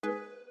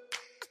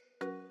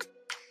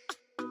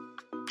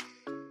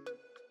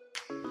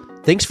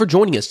Thanks for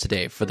joining us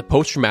today for the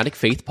Post Traumatic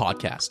Faith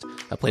Podcast,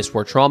 a place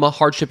where trauma,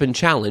 hardship, and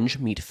challenge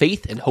meet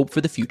faith and hope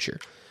for the future.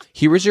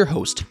 Here is your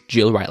host,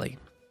 Jill Riley.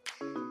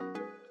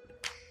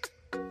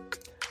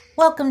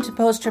 Welcome to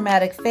Post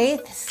Traumatic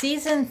Faith.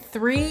 Season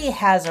 3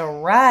 has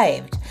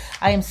arrived.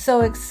 I am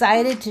so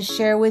excited to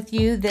share with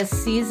you this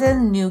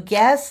season new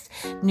guests,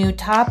 new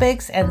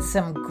topics, and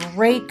some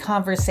great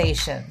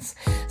conversations.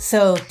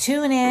 So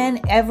tune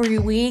in every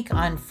week.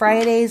 On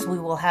Fridays, we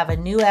will have a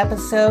new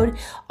episode.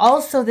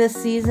 Also this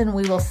season,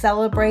 we will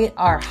celebrate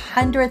our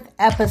 100th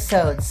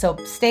episode. So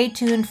stay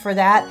tuned for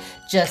that.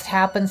 Just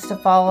happens to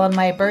fall on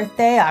my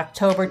birthday,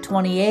 October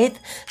 28th.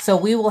 So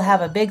we will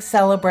have a big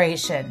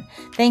celebration.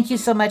 Thank you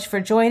so much for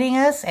joining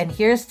us. And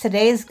here's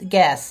today's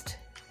guest.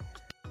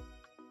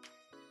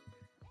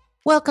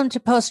 Welcome to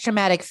Post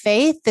Traumatic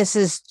Faith. This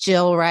is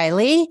Jill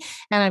Riley,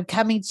 and I'm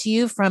coming to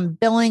you from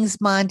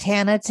Billings,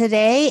 Montana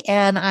today,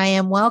 and I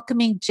am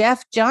welcoming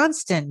Jeff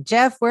Johnston.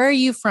 Jeff, where are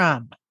you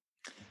from?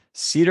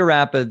 Cedar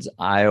Rapids,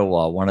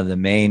 Iowa, one of the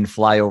main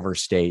flyover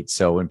states.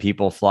 So when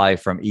people fly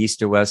from east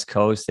to west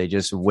coast, they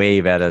just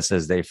wave at us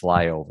as they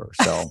fly over.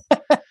 So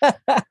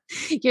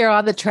you're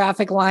on the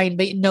traffic line,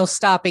 but no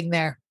stopping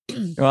there.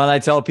 Well, I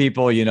tell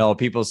people,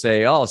 people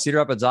say, "Oh, Cedar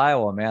Rapids,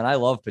 Iowa, man, I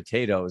love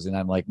potatoes," and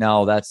I'm like,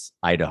 "No, that's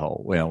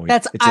Idaho."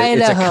 That's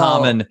Idaho. It's a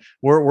common.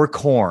 We're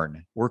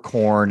corn. We're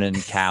corn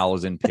and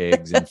cows and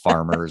pigs and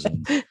farmers,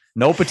 and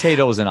no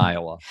potatoes in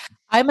Iowa.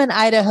 I'm an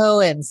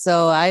Idahoan,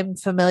 so I'm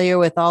familiar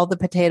with all the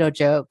potato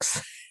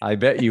jokes. I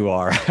bet you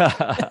are.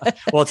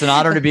 Well, it's an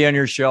honor to be on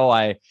your show.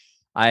 I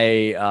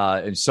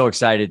am so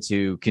excited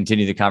to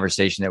continue the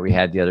conversation that we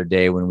had the other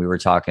day when we were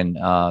talking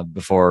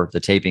before the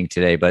taping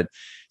today, but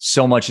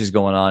so much is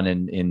going on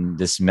in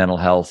this mental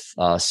health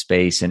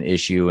space and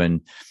issue.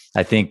 And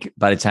I think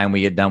by the time we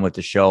get done with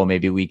the show,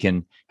 maybe we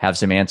can have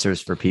some answers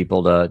for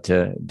people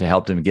to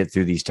help them get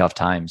through these tough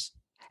times.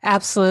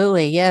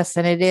 Absolutely. Yes.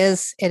 And it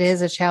is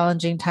a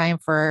challenging time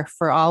for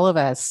all of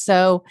us.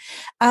 So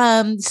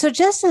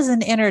just as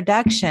an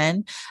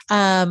introduction,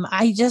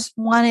 I just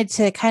wanted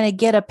to kind of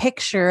get a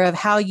picture of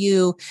how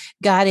you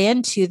got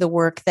into the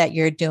work that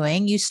you're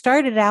doing. You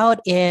started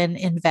out in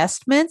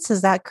investments.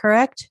 Is that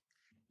correct?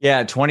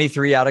 Yeah.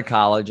 23 out of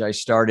college, I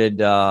started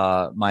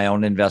my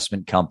own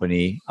investment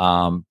company,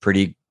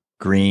 pretty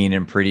green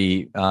and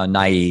pretty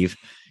naive.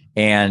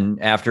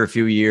 And after a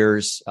few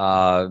years,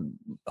 got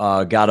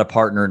a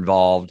partner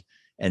involved.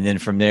 And then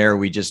from there,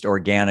 we just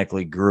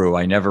organically grew.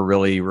 I never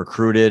really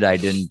recruited. I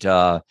didn't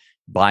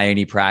buy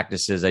any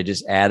practices. I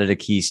just added a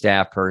key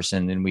staff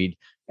person, and we'd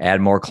add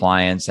more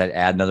clients. I'd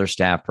add another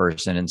staff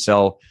person. And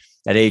so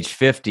at age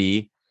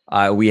 50,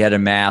 we had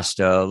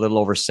amassed a little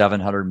over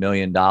 $700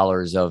 million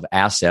of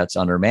assets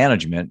under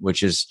management,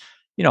 which is,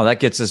 that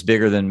gets us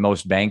bigger than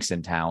most banks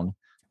in town.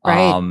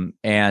 Right.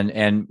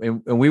 And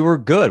we were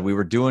good. We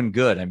were doing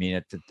good. I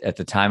mean, at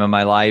the time of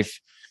my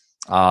life,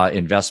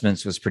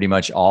 investments was pretty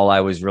much all I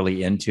was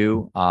really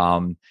into.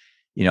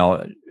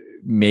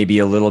 Maybe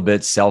a little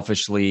bit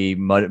selfishly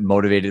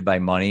motivated by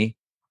money,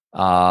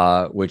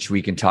 which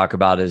we can talk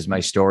about as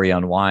my story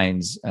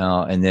unwinds.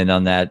 And then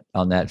on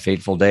that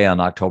fateful day, on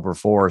October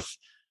 4th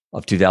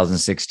of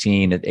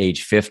 2016, at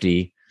age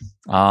 50,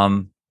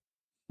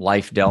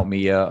 life dealt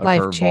me a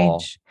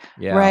curveball.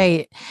 Yeah.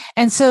 Right.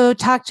 And so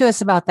talk to us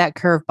about that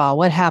curveball.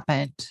 What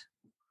happened?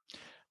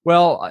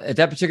 Well, at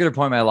that particular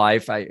point in my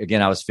life, I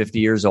was 50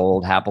 years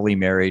old, happily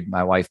married.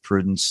 My wife,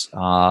 Prudence,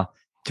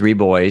 3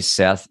 boys,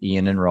 Seth,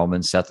 Ian, and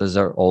Roman. Seth is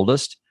our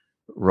oldest.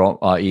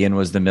 Ian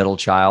was the middle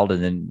child,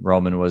 and then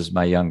Roman was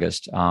my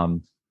youngest.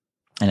 And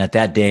at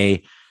that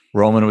day,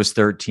 Roman was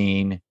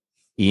 13,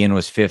 Ian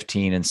was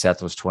 15, and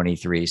Seth was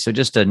 23. So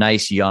just a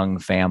nice young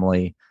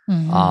family.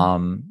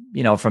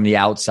 Mm-hmm. From the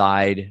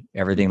outside,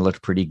 everything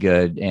looked pretty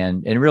good.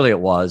 And really it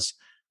was.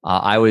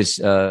 I was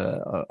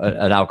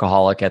an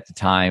alcoholic at the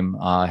time,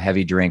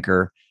 heavy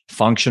drinker,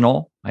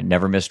 functional. I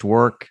never missed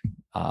work.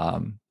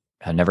 I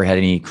never had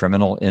any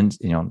criminal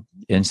incident.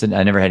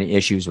 I never had any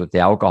issues with the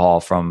alcohol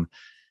from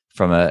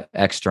an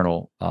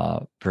external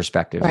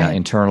perspective. Right. Now,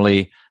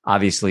 internally,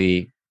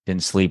 obviously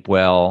didn't sleep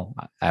well.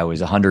 I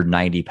was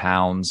 190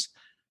 pounds.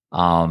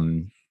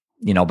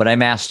 But I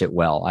masked it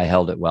well. I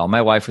held it well.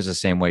 My wife was the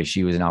same way.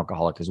 She was an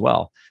alcoholic as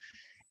well.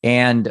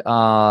 And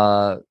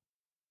on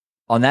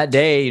that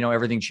day,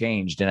 everything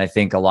changed. And I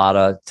think a lot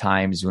of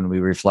times when we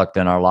reflect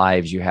on our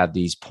lives, you have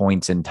these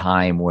points in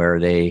time where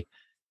they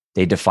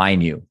define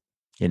you.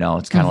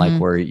 It's kind of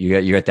like where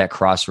you're at that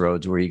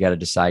crossroads where you got to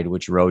decide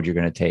which road you're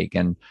going to take.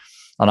 And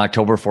on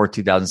October 4th,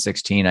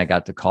 2016, I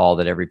got the call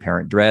that every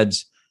parent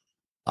dreads.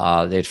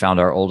 They'd found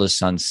our oldest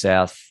son,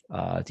 Seth,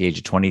 at the age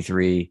of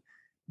 23,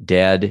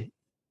 dead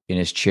in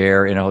his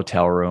chair in a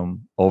hotel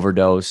room,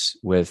 overdose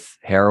with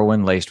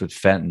heroin laced with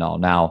fentanyl.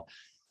 Now,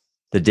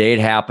 the day it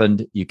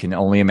happened, you can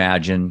only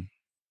imagine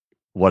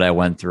what I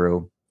went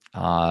through.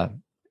 I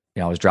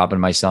was dropping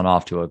my son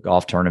off to a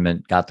golf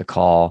tournament, got the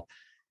call.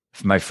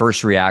 My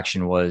first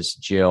reaction was,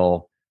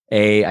 Jill,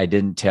 I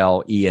didn't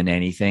tell Ian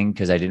anything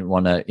because I didn't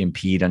want to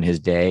impede on his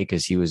day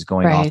because he was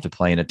going off to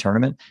play in a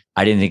tournament.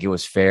 I didn't think it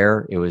was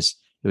fair. It was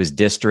It was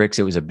districts.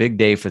 It was a big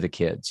day for the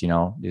kids. It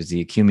was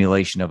the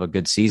accumulation of a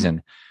good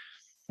season.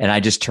 And I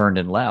just turned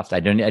and left. I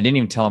didn't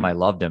even tell him I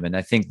loved him. And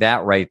I think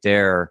that right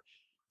there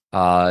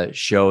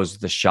shows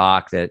the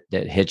shock that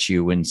hits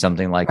you when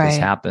something like this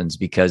happens,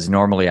 because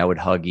normally I would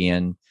hug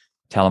Ian,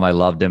 tell him I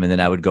loved him, and then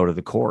I would go to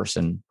the course,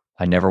 and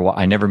I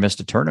never missed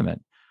a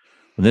tournament.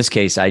 In this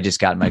case, I just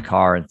got in my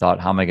car and thought,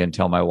 how am I going to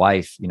tell my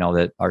wife,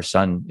 that our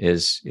son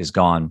is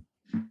gone?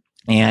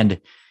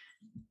 And,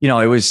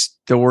 it was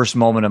the worst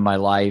moment of my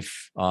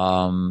life.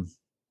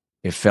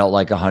 It felt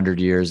like 100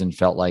 years and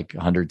felt like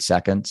 100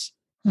 seconds.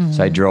 Mm-hmm.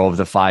 So I drove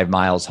the 5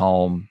 miles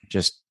home,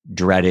 just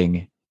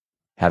dreading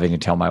having to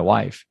tell my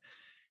wife.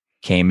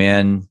 Came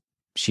in,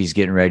 she's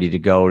getting ready to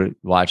go to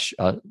watch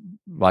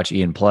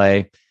Ian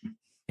play.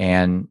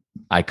 And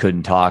I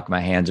couldn't talk. My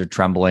hands are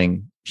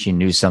trembling. She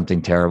knew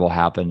something terrible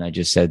happened. I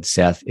just said,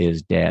 Seth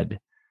is dead.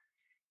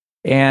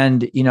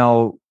 And,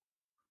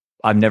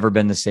 I've never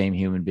been the same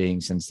human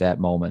being since that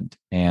moment.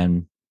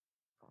 And,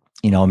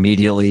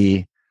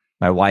 immediately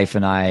my wife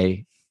and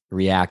I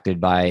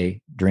reacted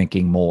by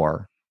drinking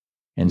more.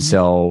 And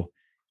so,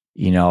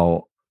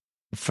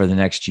 for the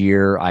next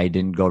year, I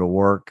didn't go to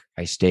work.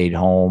 I stayed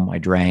home. I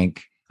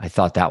drank. I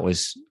thought that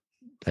was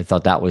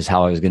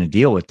how I was going to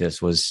deal with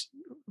this, was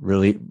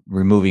really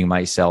removing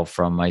myself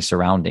from my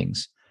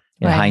surroundings.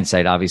 In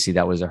hindsight, obviously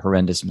that was a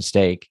horrendous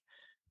mistake,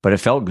 but it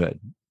felt good,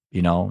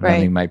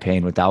 numbing my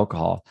pain with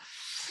alcohol.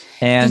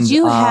 And did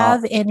you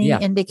have any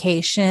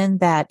indication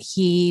that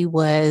he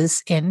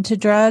was into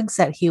drugs,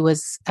 that he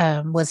was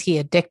he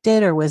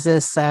addicted, or was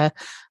this a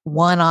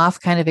one-off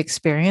kind of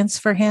experience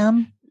for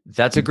him?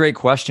 That's a great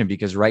question,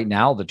 because right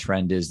now the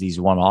trend is these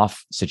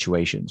one-off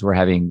situations. We're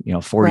having,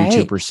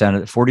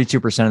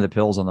 42% of the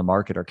pills on the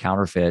market are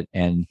counterfeit,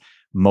 and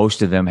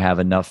most of them have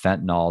enough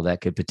fentanyl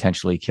that could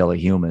potentially kill a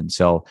human.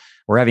 So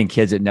we're having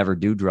kids that never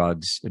do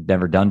drugs,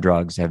 never done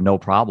drugs, have no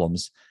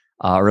problems,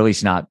 or at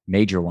least not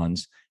major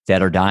ones,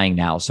 that are dying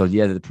now. So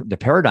the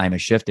paradigm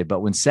has shifted.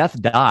 But when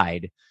Seth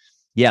died,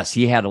 yes,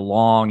 he had a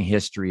long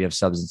history of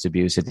substance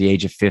abuse. At the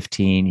age of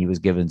 15, he was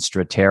given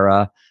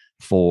Strattera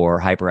for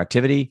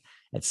hyperactivity.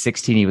 At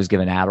 16, he was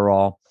given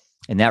Adderall.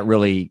 And that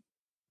really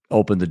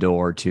opened the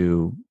door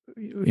to,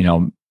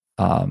 especially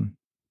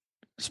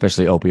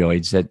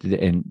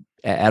opioids. And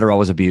Adderall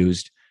was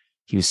abused.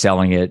 He was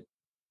selling it,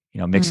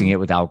 mixing it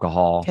with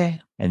alcohol.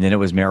 Okay. And then it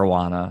was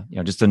marijuana,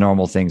 just the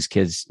normal things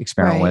kids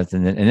experiment with.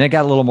 And then it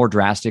got a little more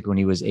drastic when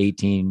he was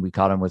 18. We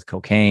caught him with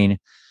cocaine.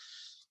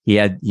 He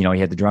had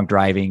the drunk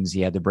drivings, he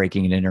had the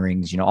breaking and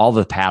enterings, all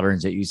the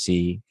patterns that you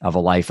see of a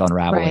life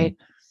unraveling.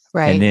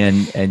 Right.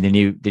 And then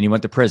he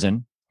went to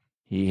prison.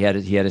 He had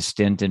a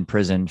stint in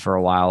prison for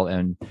a while.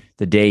 And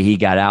the day he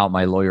got out,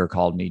 my lawyer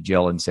called me,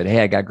 Jill, and said,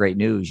 "Hey, I got great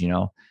news.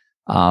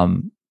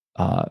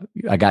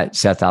 I got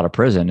Seth out of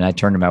prison." And I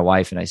turned to my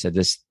wife and I said,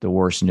 "This is the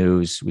worst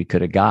news we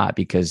could have got,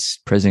 because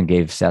prison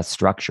gave Seth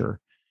structure,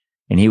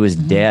 and he was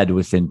dead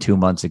within 2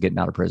 months of getting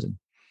out of prison."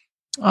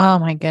 Oh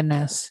my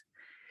goodness.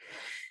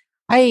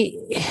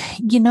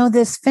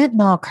 This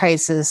fentanyl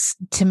crisis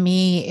to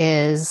me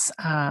is,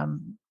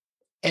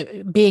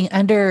 being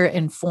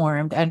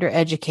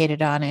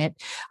undereducated on it.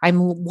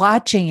 I'm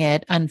watching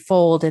it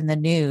unfold in the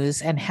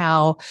news and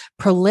how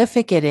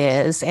prolific it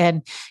is.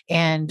 And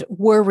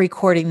we're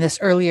recording this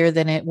earlier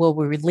than it will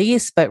be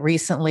released, but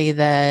recently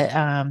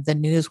the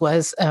news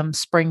was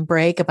spring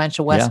break, a bunch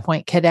of West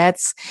Point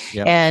cadets,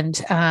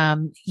 and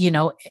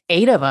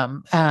 8 of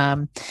them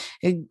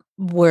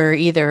were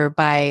either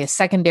by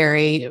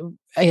secondary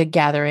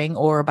gathering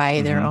or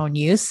by their own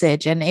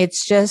usage. And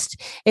it's just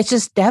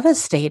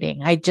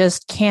devastating. I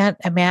just can't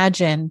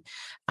imagine.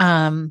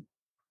 I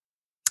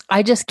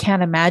just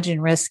can't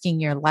imagine risking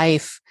your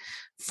life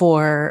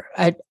for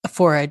a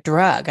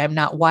drug. I'm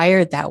not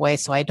wired that way,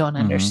 so I don't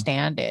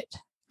understand it.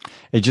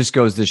 It just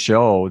goes to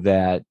show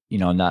that,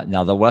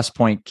 now the West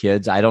Point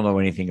kids, I don't know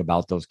anything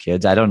about those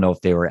kids. I don't know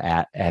if they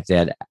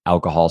had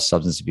alcohol,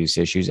 substance abuse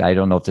issues. I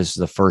don't know if this is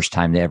the first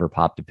time they ever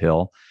popped a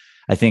pill.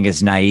 I think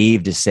it's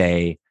naive to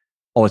say,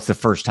 "Oh, it's the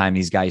first time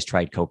these guys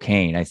tried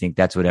cocaine." I think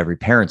that's what every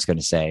parent's going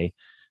to say.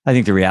 I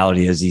think the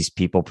reality is these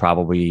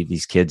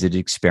kids had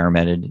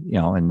experimented,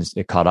 and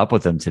it caught up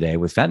with them today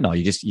with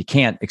fentanyl. You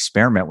can't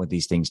experiment with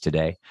these things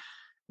today.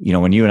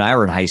 When you and I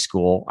were in high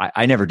school,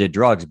 I never did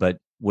drugs, but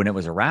when it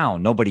was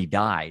around, nobody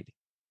died.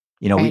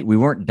 We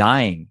weren't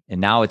dying. And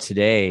now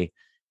today,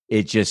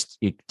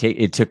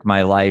 it took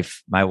my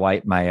life,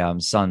 my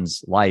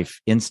son's life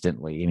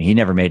instantly. I mean, he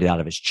never made it out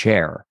of his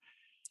chair,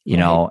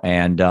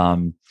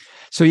 and,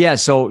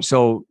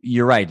 so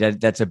you're right.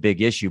 That's a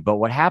big issue. But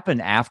what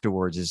happened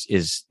afterwards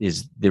is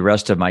the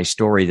rest of my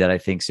story that I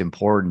think is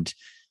important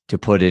to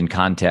put in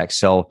context.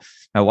 So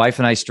my wife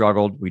and I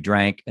struggled. We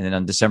drank, and then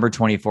on December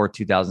 24th,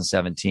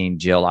 2017,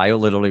 Jill, I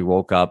literally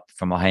woke up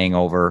from a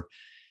hangover,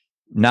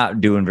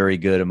 not doing very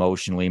good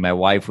emotionally. My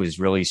wife was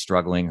really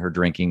struggling. Her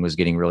drinking was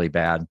getting really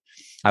bad.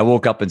 I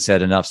woke up and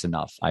said, "Enough's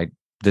enough.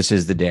 This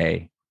is the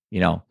day.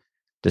 This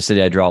is the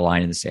day I draw a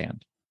line in the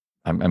sand.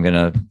 I'm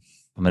gonna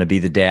be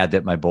the dad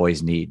that my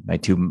boys need. My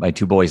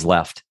two boys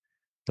left.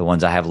 the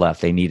ones I have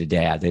left. They need a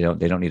dad. They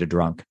don't need a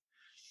drunk.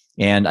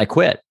 And I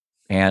quit.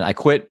 And I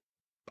quit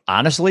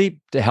honestly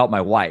to help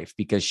my wife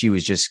because she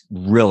was just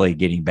really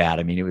getting bad.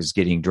 I mean, it was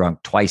getting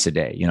drunk twice a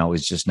day. You know, it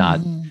was just not,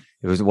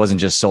 it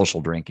wasn't just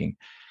social drinking.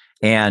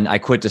 And I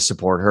quit to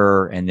support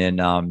her. And then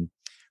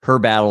her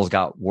battles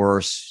got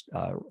worse,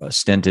 a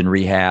stint in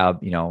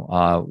rehab, you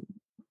know,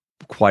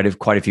 quite a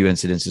few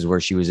incidences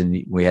where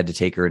we had to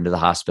take her into the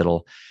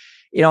hospital.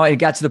 You know, it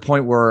got to the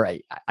point where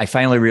I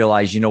finally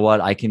realized, you know what,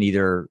 I can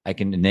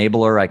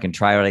enable her, I can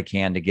try what I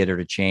can to get her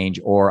to change,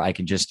 or I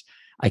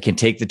can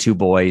take the two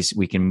boys,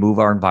 we can move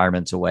our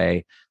environments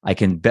away. I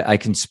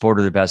can support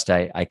her the best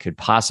I could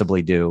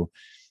possibly do.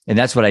 And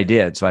that's what I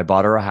did. So I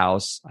bought her a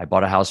house. I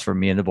bought a house for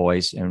me and the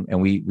boys,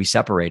 and we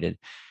separated.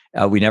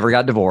 We never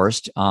got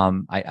divorced.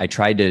 I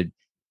tried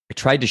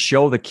to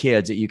show the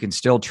kids that you can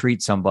still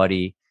treat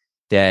somebody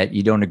that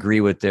you don't agree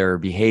with their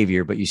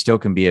behavior, but you still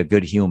can be a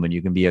good human. You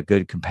can be a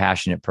good,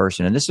 compassionate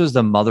person. And this was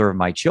the mother of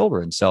my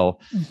children. So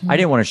I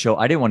didn't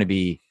want to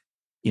be,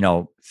 you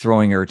know,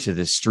 throwing her to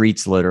the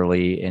streets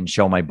literally and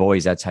show my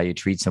boys that's how you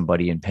treat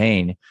somebody in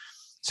pain.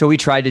 So we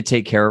tried to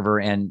take care of her.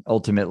 And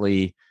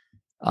ultimately,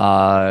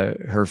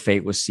 her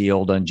fate was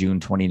sealed on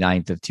June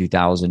 29th of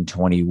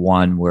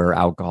 2021, where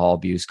alcohol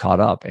abuse caught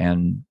up.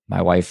 And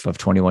my wife of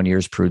 21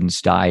 years,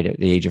 Prudence, died at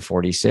the age of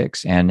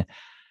 46. And,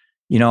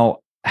 you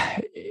know,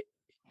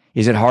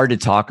 is it hard to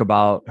talk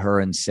about her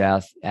and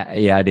Seth?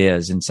 Yeah, it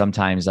is. And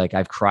sometimes, like,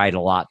 I've cried a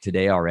lot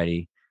today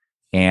already.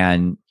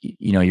 And,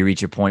 you know, you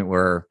reach a point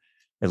where,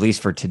 at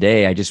least for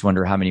today, I just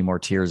wonder how many more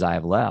tears I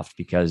have left,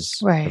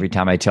 because every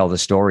time I tell the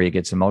story, it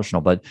gets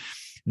emotional. But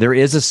there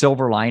is a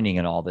silver lining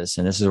in all this.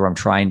 And this is where I'm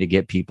trying to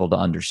get people to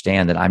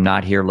understand that I'm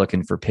not here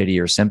looking for pity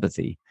or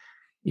sympathy.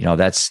 You know,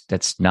 that's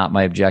not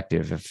my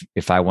objective.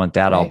 If I want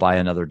that, I'll buy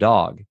another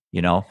dog.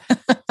 You know,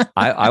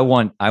 I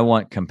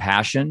want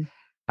compassion.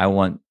 I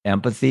want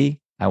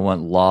empathy. I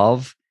want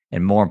love.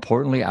 And more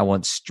importantly, I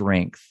want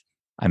strength.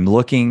 I'm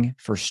looking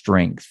for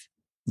strength,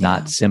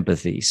 not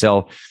sympathy.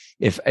 So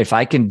if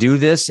I can do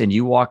this and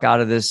you walk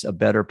out of this a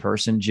better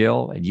person,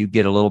 Jill, and you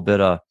get a little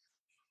bit of,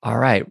 all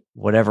right,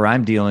 whatever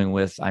I'm dealing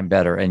with, I'm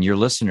better. And your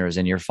listeners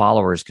and your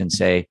followers can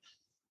say,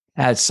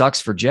 it sucks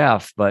for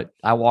Jeff, but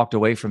I walked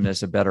away from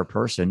this a better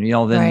person. You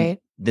know,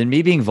 then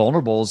me being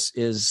vulnerable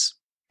is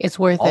it's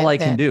worth all it. I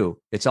can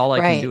do. It's all I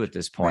can do at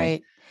this point.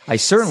 Right. I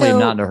certainly am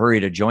not in a hurry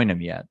to join him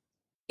yet.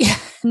 Yeah,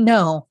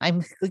 no,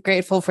 I'm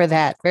grateful for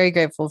that. Very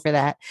grateful for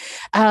that.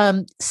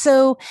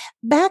 So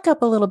back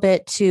up a little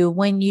bit to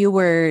when you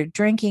were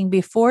drinking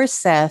before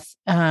Seth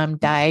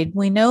died.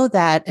 We know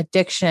that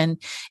addiction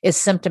is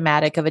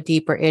symptomatic of a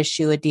deeper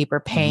issue, a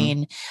deeper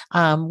pain.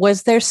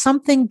 Was there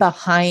something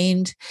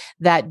behind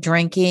that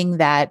drinking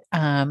that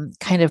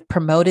kind of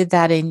promoted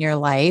that in your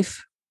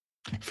life?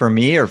 For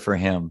me or for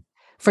him?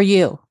 For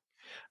you.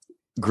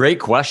 Great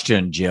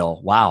question, Jill.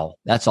 Wow.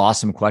 That's an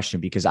awesome question,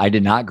 because I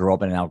did not grow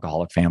up in an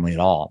alcoholic family at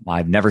all.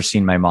 I've never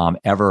seen my mom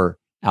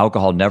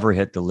alcohol never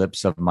hit the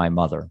lips of my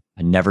mother.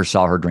 I never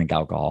saw her drink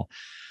alcohol.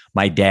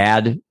 My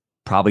dad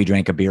probably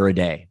drank a beer a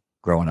day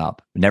growing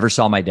up. Never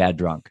saw my dad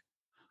drunk.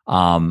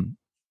 You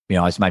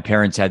know, as my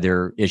parents had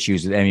their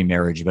issues with any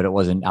marriage, but it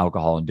wasn't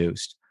alcohol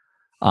induced.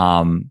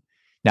 Now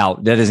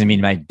that doesn't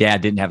mean my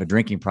dad didn't have a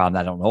drinking problem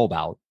that I don't know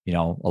about. You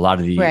know, a lot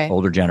of the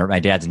older generation, my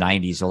dad's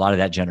 90s, so a lot of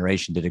that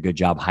generation did a good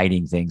job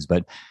hiding things.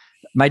 But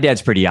my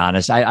dad's pretty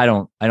honest. I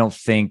don't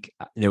think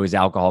there was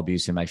alcohol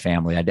abuse in my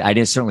family.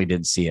 I certainly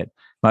didn't see it.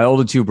 My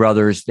older two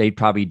brothers, they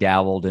probably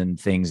dabbled in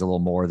things a little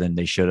more than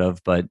they should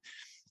have. But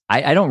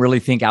I don't really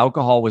think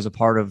alcohol was a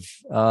part of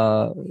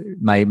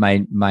my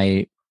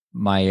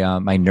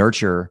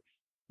nurture.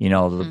 You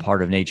know, the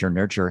part of nature and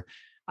nurture.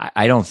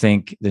 I don't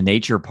think the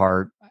nature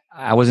part,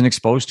 I wasn't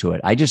exposed to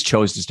it. I just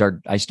chose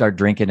to I started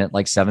drinking at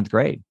like 7th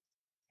grade,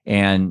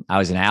 and I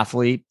was an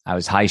athlete. I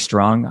was high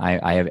strung.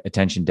 I have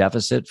attention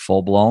deficit,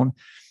 full blown.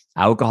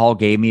 Alcohol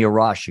gave me a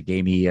rush. It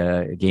gave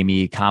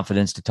me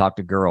confidence to talk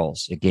to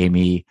girls. It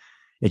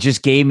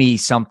just gave me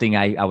something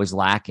I was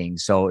lacking.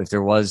 So if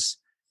there was,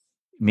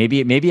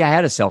 maybe I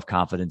had a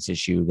self-confidence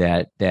issue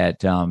that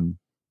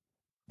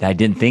I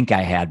didn't think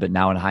I had, but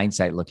now in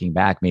hindsight, looking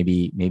back,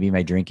 maybe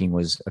my drinking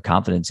was a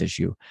confidence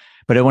issue.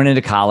 But I went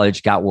into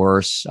college, got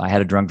worse. I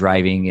had a drunk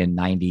driving in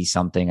 90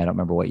 something. I don't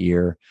remember what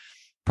year.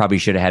 Probably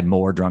should have had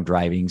more drunk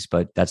drivings,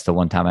 but that's the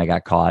one time I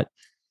got caught.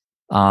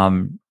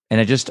 And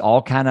it just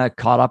all kind of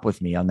caught up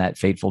with me on that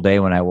fateful day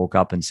when I woke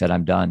up and said,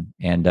 I'm done.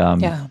 And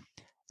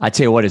I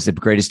tell you what, is the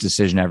greatest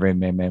decision I ever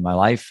made in my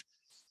life.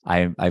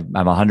 I'm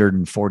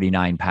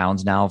 149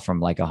 pounds now from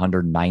like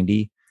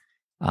 190.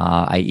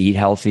 I eat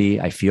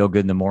healthy. I feel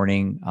good in the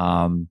morning.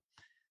 I'm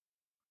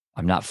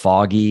not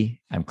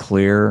foggy. I'm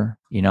clear,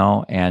 you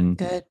know, and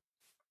good.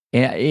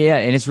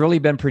 And it's really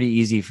been pretty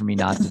easy for me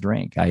not to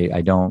drink.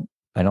 I don't,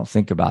 I don't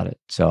think about it.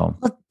 So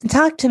Well,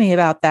 talk to me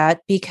about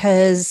that,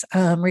 because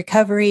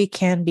recovery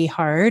can be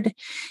hard,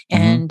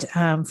 and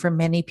for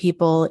many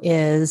people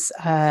is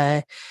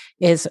a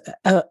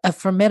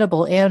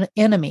formidable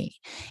enemy.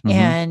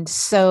 And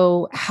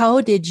so,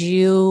 how did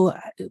you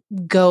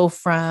go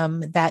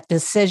from that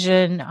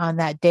decision on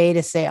that day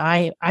to say,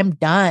 I'm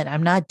done,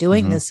 I'm not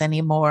doing this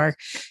anymore,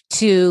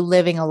 to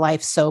living a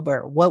life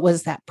sober? What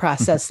was that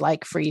process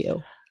like for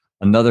you?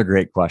 Another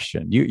great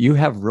question. You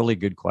have really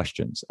good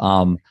questions.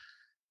 I'm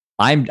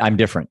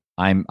different.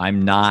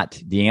 I'm not,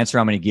 the answer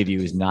I'm going to give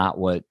you is not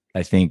what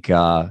I think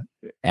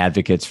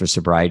advocates for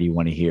sobriety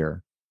want to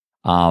hear.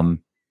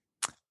 I'm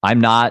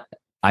not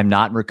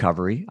in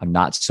recovery. I'm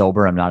not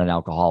sober. I'm not an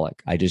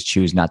alcoholic. I just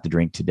choose not to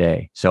drink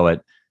today. So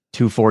at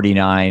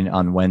 2:49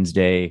 on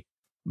Wednesday,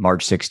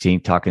 March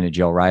 16th, talking to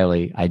Joe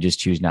Riley, I just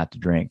choose not to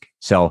drink.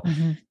 So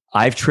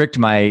I've tricked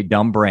my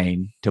dumb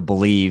brain to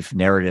believe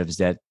narratives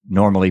that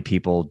normally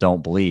people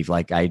don't believe.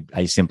 Like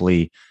I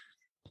simply,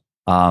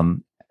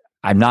 I'm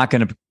not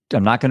going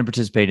to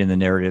participate in the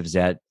narratives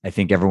that I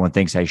think everyone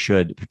thinks I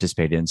should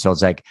participate in. So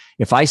it's like,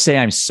 if I say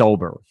I'm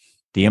sober,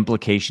 the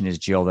implication is,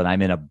 Jill, that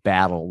I'm in a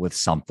battle with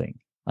something,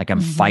 like I'm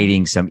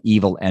fighting some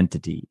evil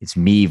entity. It's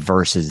me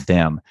versus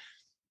them.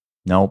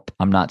 Nope,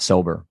 I'm not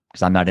sober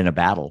because I'm not in a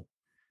battle.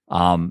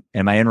 Am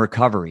I in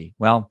recovery?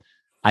 Well,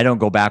 I don't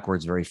go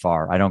backwards very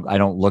far. I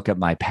don't look at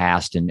my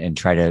past and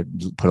try to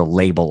put a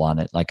label on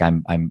it. Like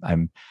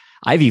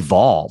I've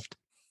evolved.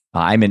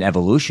 I'm in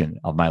evolution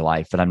of my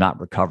life, but I'm not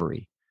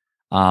recovery.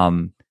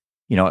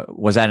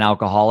 Was I an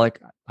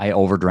alcoholic? I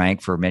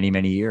overdrank for many,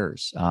 many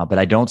years. But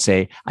I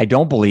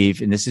don't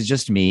believe, and this is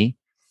just me,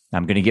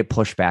 I'm going to get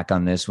pushback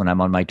on this when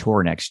I'm on my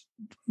tour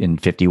in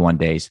 51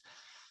 days.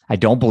 I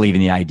don't believe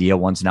in the idea,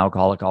 once an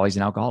alcoholic, always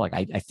an alcoholic.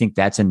 I think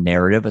that's a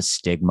narrative, a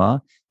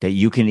stigma that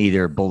you can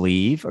either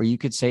believe or you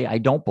could say, I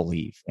don't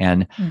believe.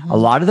 And a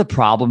lot of the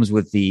problems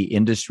with the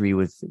industry,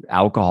 with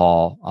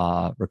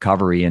alcohol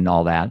recovery and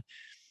all that,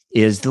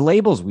 is the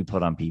labels we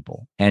put on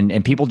people,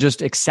 and people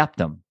just accept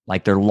them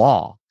like they're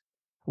law.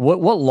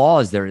 What law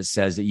is there that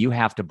says that you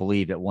have to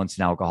believe that once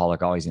an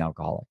alcoholic, always an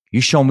alcoholic?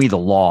 You show me the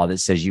law that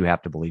says you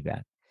have to believe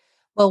that.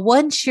 Well,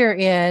 once you're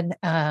in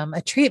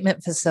a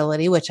treatment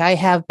facility, which I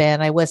have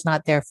been, I was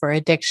not there for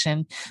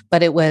addiction,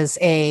 but it was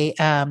they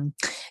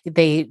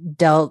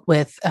dealt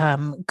with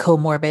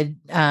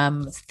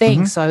comorbid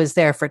things. So I was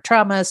there for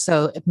trauma.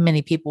 So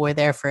many people were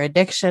there for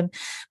addiction.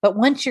 But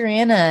once you're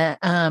in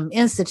a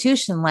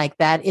institution like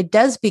that, it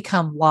does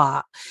become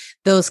law.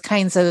 Those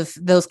kinds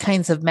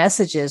of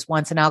messages,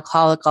 once an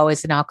alcoholic,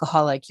 always an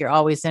alcoholic, you're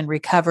always in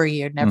recovery,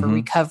 you're never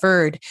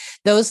recovered.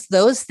 Those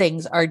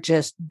things are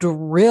just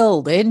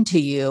drilled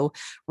into you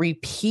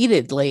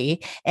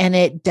repeatedly, and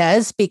it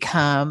does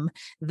become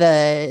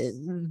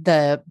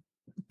the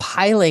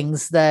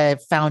pilings, the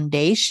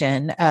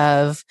foundation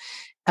of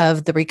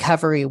the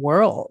recovery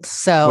world.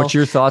 So what's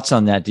your thoughts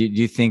on that? Do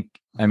you think,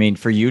 I mean,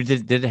 for you,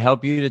 did it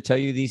help you to tell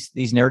you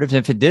these narratives?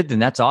 If it did, then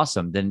that's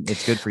awesome. Then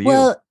it's good for you.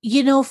 Well,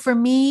 for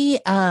me,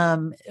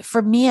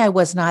 I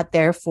was not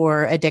there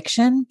for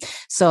addiction.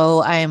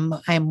 So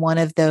I'm one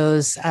of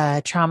those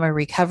trauma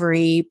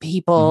recovery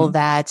people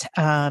that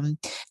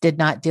did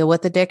not deal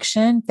with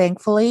addiction,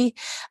 thankfully.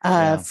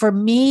 For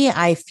me,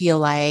 I feel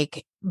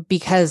like,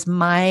 because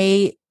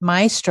my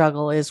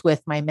struggle is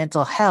with my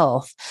mental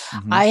health,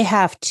 I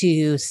have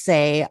to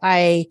say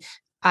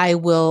I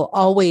will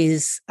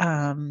always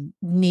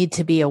need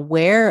to be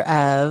aware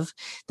of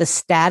the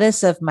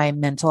status of my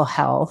mental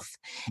health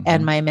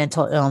and my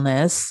mental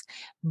illness.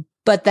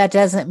 But that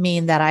doesn't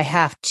mean that I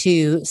have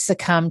to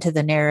succumb to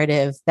the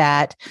narrative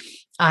that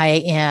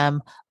I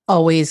am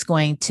always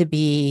going to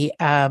be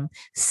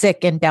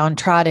sick and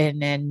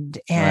downtrodden and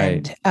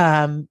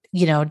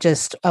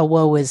just a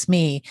woe is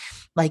me.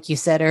 Like you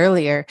said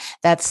earlier,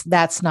 that's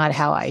not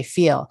how I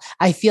feel.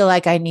 I feel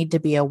like I need to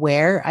be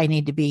aware, I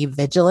need to be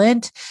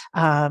vigilant,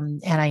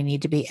 and I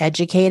need to be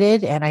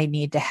educated, and I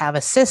need to have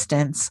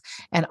assistance,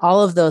 and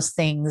all of those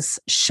things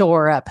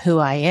shore up who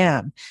I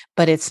am,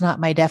 but it's not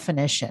my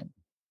definition.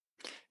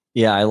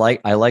 Yeah, I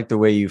like the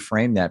way you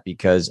frame that,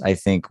 because I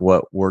think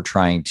what we're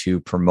trying to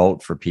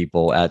promote for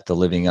people at the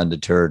Living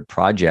Undeterred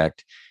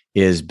Project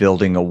is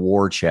building a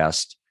war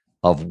chest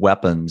of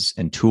weapons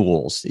and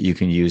tools that you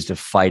can use to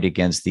fight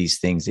against these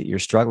things that you're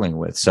struggling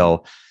with.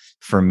 So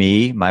for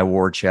me, my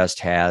war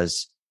chest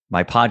has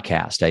my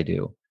podcast. I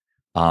do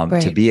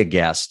to be a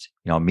guest,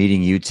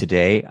 meeting you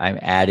today, I'm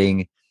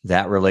adding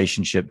that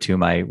relationship to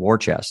my war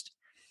chest.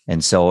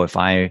 And so if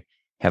I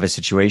have a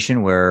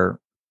situation where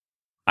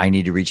I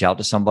need to reach out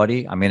to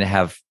somebody, I'm going to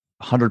have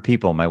 100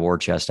 people in my war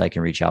chest I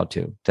can reach out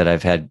to that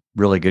I've had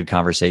really good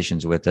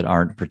conversations with that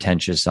aren't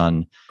pretentious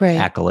on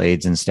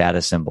accolades and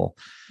status symbol.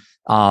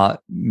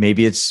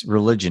 Maybe it's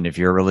religion. If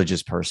you're a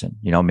religious person,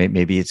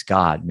 maybe it's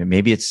God.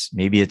 Maybe it's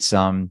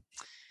meditation.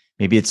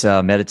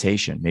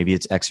 Maybe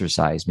it's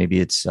exercise. Maybe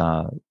it's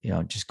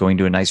just going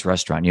to a nice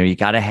restaurant. You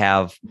got to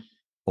have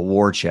a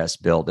war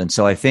chest built. And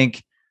so I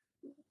think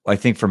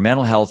for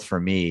mental health, for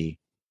me,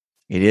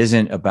 it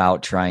isn't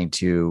about trying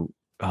to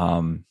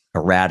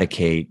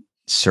eradicate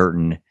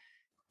certain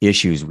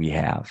issues we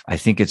have. I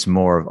think it's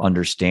more of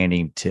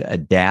understanding to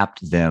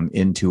adapt them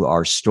into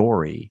our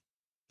story,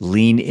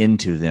 lean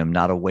into them,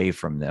 not away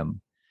from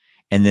them,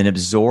 and then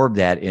absorb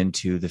that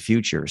into the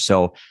future.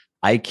 So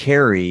I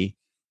carry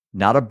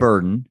not a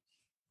burden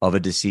of a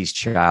deceased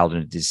child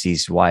and a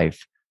deceased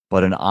wife,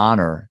 but an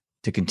honor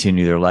to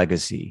continue their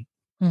legacy.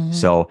 Mm-hmm.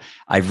 So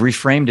I've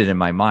reframed it in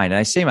my mind. And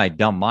I say my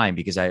dumb mind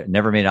because I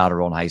never made honor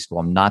roll in high school.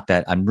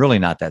 I'm really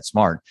not that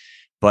smart,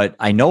 but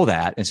I know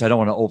that. And so I don't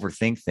want to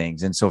overthink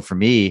things. And so for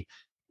me,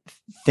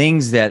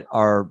 things that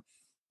are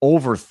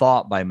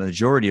overthought by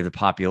majority of the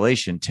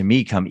population to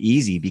me come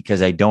easy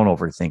because I don't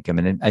overthink them.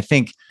 And I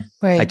think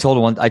I told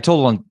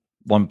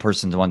one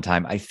person one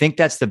time, I think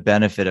that's the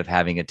benefit of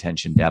having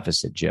attention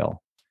deficit,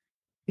 Jill,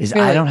 is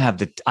really? I don't have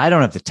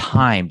the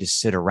time to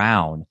sit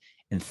around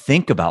and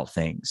think about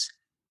things.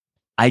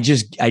 I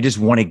just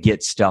want to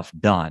get stuff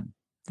done.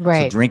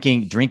 Right. So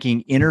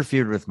drinking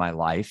interfered with my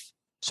life.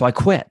 So I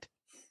quit.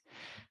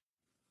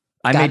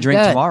 I may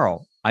drink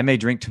tomorrow.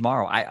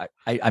 I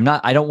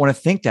don't want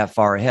to think that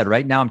far ahead.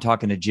 Right now I'm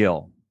talking to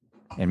Jill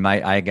and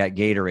I got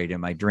Gatorade in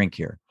my drink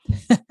here.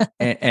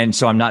 and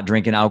so I'm not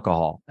drinking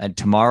alcohol. And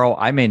tomorrow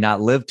I may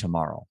not live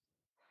tomorrow.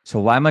 So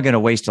why am I going to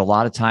waste a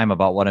lot of time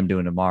about what I'm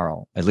doing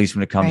tomorrow? At least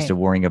when it comes to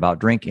worrying about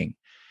drinking.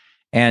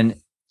 And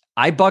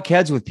I buck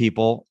heads with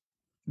people,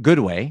 a good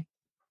way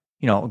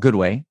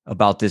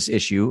about this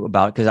issue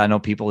because I know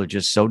people are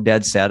just so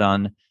dead set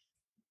on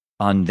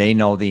they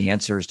know the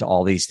answers to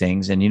all these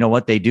things. And you know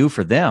what they do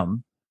for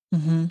them,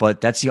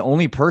 but that's the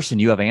only person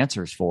you have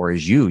answers for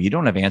is you. You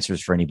don't have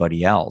answers for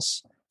anybody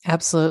else.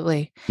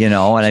 Absolutely. And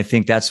I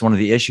think that's one of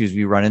the issues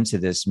we run into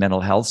this mental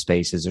health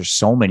space is there's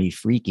so many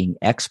freaking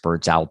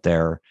experts out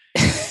there,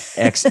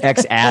 ex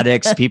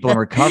addicts, people in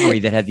recovery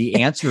that have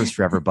the answers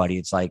for everybody.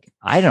 It's like,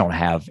 I don't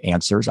have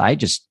answers. I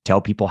just tell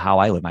people how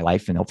I live my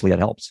life and hopefully that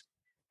helps.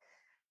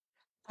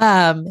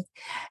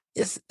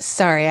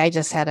 Sorry, I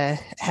just had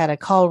a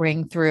call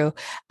ring through.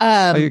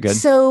 You're good.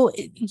 So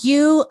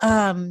you,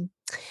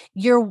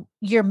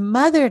 your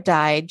mother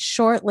died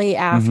shortly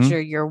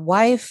after your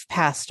wife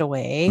passed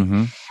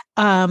away.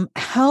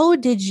 How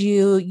did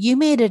you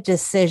made a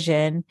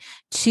decision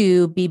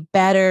to be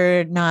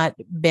better, not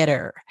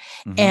bitter.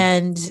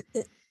 And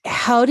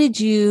how did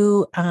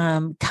you,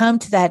 come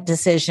to that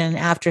decision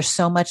after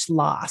so much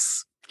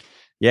loss?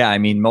 Yeah. I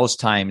mean, most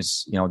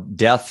times,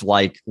 death,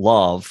 like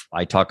love,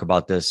 I talk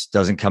about this,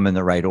 doesn't come in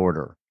the right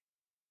order.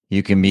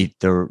 You can meet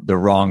the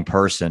wrong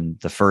person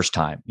the first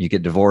time. You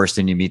get divorced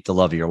and you meet the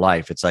love of your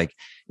life. It's like,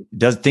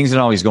 things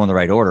don't always go in the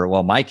right order. Well,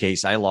 in my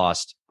case, I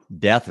lost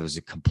death. It was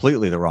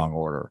completely the wrong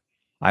order.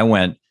 I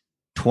went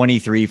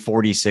 23,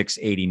 46,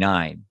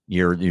 89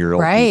 year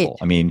old people.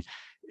 I mean,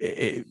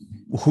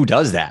 who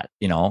does that,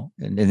 and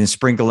then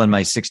sprinkle in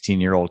my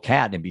 16-year-old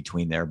cat in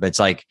between there. But it's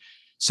like,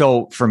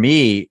 so for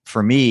me,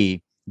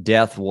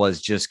 death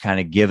was just kind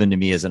of given to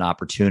me as an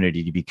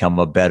opportunity to become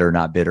a better,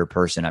 not bitter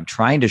person. I'm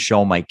trying to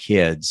show my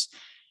kids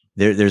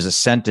there's a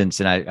sentence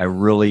and I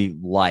really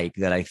like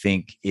that. I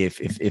think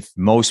if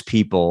most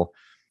people,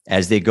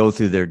 as they go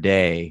through their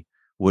day,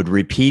 would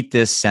repeat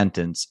this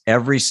sentence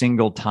every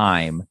single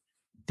time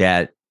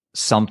that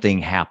something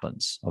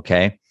happens.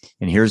 Okay.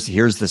 And here's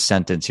the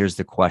sentence. Here's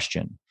the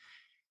question.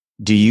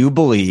 Do you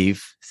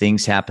believe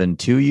things happen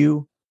to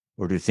you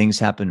or do things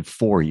happen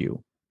for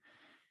you?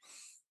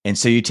 And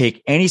so you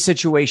take any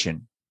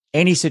situation,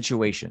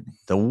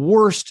 the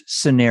worst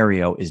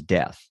scenario is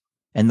death.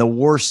 And the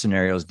worst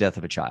scenario is death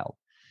of a child.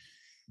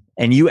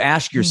 And you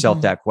ask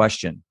yourself that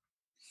question.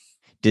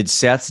 Did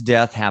Seth's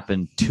death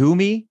happen to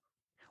me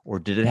or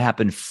did it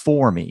happen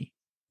for me?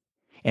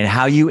 And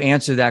how you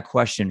answer that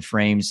question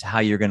frames how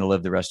you're going to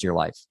live the rest of your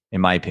life,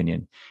 in my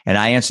opinion. And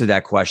I answered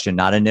that question,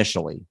 not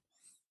initially.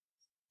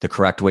 The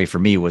correct way for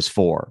me was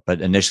for, but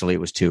initially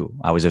it was to.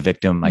 I was a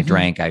victim. I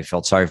drank. I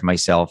felt sorry for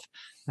myself.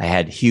 I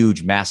had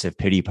huge, massive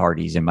pity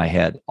parties in my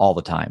head all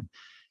the time,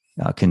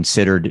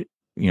 considered,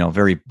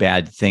 very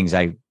bad things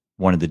I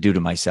wanted to do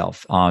to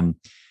myself. And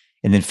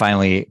then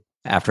finally,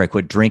 after I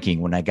quit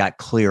drinking, when I got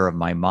clear of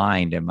my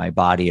mind and my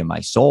body and my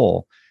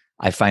soul,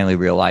 I finally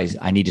realized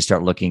I need to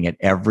start looking at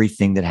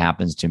everything that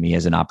happens to me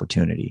as an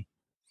opportunity.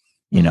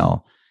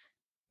 Now,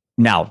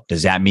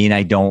 does that mean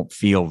I don't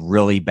feel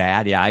really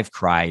bad? Yeah, I've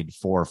cried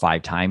 4 or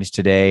 5 times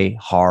today,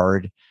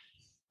 hard.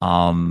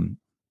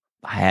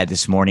 I had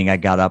this morning, I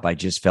got up, I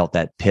just felt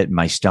that pit in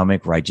my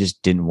stomach where I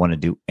just didn't want to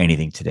do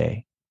anything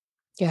today.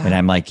 Yeah. And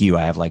I'm like you,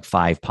 I have like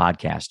 5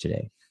 podcasts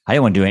today. I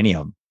didn't want to do any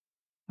of them.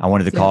 I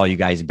wanted to call you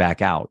guys and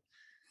back out.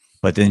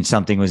 But then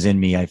something was in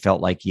me. I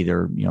felt like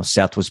either,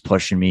 Seth was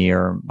pushing me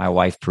or my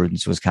wife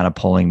Prudence was kind of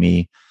pulling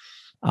me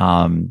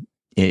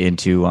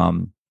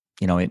into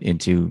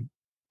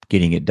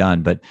getting it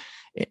done. But,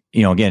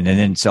 again, and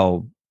then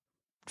so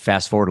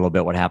fast forward a little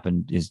bit, what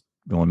happened is,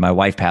 when my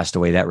wife passed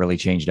away, that really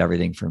changed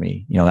everything for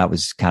me. That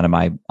was kind of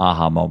my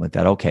aha moment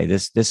that, okay,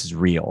 this is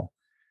real.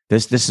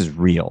 This is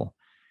real.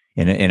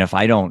 And if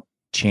I don't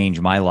change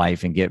my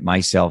life and get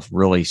myself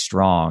really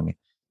strong,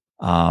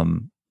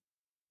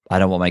 I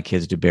don't want my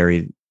kids to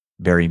bury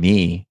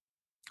me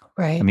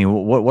Right. I mean,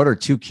 what are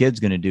two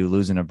kids going to do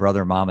losing a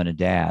brother, mom, and a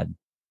dad,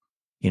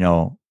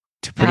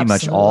 to pretty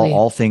much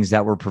all things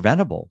that were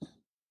preventable.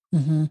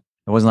 Mm-hmm.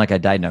 It wasn't like I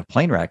died in a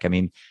plane wreck. I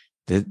mean,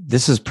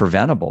 this is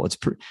preventable.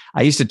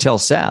 I used to tell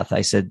Seth,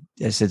 I said,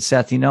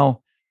 Seth,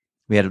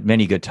 we had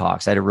many good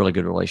talks. I had a really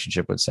good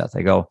relationship with Seth.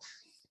 I go,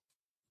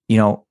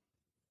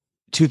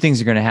 two things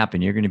are going to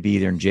happen. You're going to be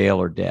either in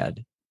jail or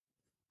dead.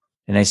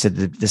 And I said,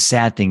 the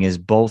sad thing is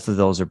both of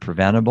those are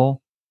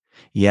preventable,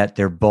 yet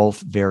they're both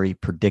very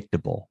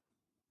predictable.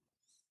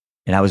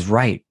 And I was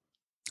right.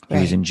 He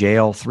was in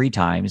jail 3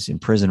 times, in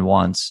prison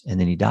once, and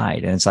then he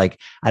died. And it's like,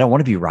 I don't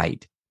want to be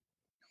right.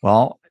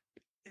 Well,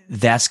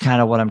 that's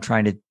kind of what I'm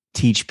trying to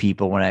teach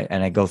people when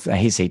I go through, I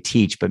hate to say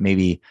teach, but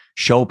maybe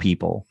show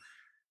people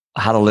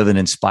how to live an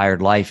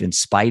inspired life in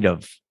spite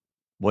of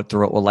what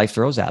life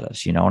throws at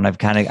us, and I've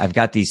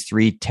got these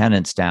 3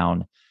 tenets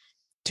down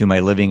to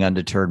my living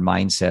undeterred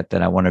mindset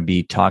that I want to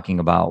be talking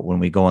about when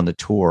we go on the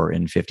tour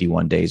in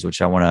 51 days,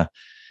 which I want to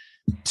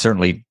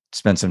certainly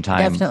spend some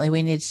time. Definitely.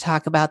 We need to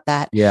talk about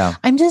that. Yeah.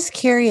 I'm just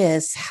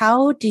curious,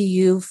 how do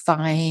you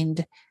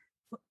find,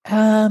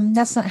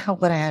 that's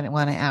not what I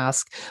want to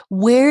ask.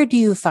 Where do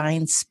you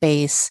find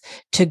space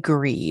to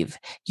grieve?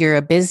 You're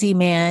a busy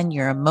man.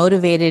 You're a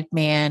motivated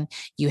man.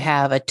 You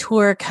have a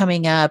tour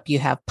coming up. You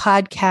have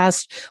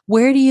podcasts.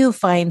 Where do you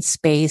find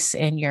space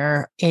in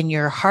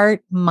your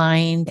heart,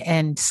 mind,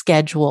 and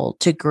schedule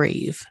to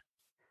grieve?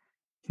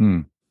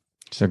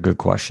 It's a good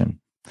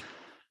question.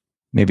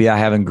 Maybe I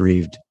haven't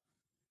grieved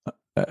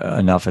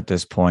enough at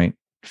this point,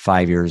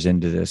 5 years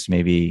into this.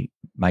 Maybe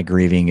my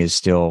grieving is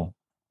still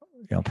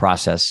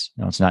process.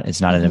 It's not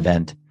an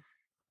event.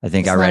 I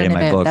think I write in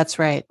my book. That's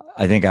right.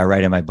 I think I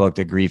write in my book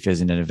that grief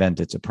isn't an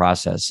event, it's a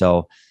process.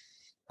 So,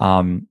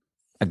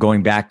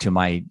 going back to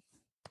my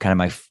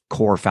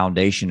core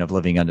foundation of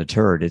living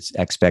undeterred, it's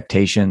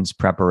expectations,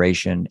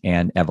 preparation,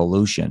 and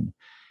evolution.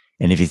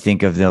 And if you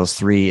think of those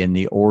 3 in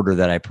the order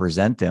that I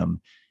present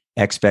them,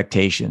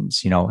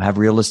 expectations, have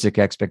realistic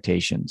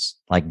expectations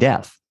like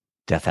death.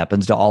 Death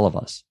happens to all of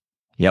us.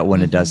 Yet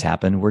when it does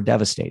happen, we're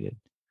devastated.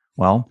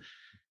 Well,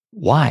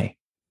 why?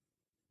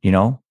 It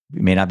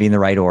may not be in the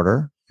right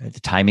order. The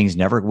timing's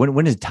never,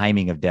 when is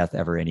timing of death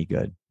ever any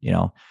good?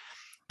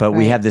 But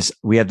we have this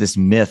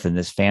myth and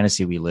this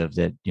fantasy we live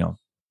that,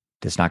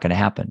 that's not going to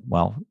happen.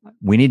 Well,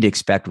 we need to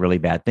expect really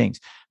bad things.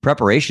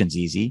 Preparation's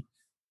easy.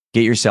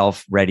 Get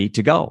yourself ready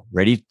to go,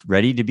 ready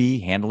to be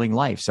handling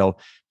life. So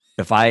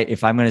if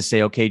I'm going to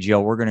say, okay,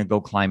 Joe, we're going to go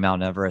climb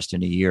Mount Everest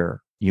in a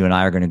year. You and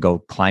I are going to go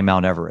climb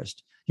Mount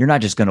Everest. You're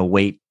not just going to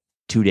wait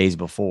 2 days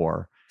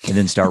before and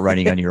then start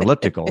running on your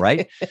elliptical,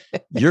 right?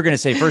 You're going to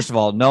say, first of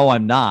all, no,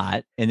 I'm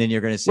not. And then you're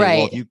going to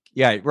say,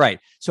 right.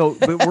 So,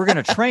 but we're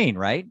going to train,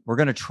 right? We're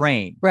going to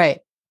train. Right.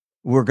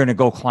 We're going to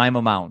go climb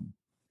a mountain,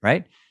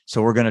 right?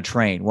 So we're going to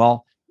train.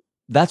 Well,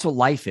 that's what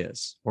life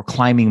is. We're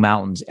climbing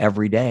mountains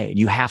every day.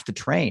 You have to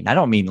train. I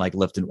don't mean like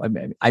lifting.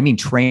 I mean,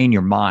 train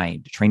your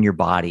mind, train your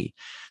body.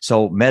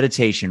 So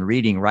meditation,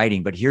 reading,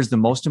 writing. But here's the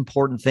most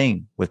important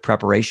thing with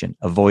preparation: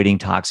 avoiding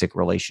toxic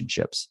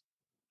relationships.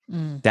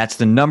 That's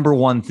the number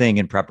one thing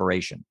in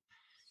preparation.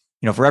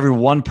 For every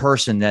one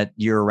person that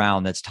you're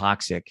around that's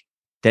toxic,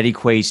 that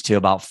equates to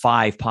about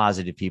 5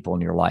 positive people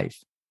in your life.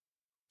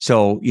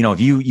 So, if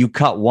you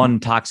cut one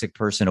toxic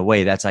person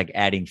away, that's like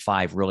adding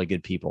 5 really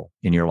good people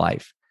in your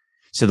life.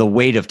 So the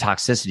weight of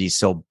toxicity is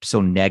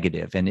so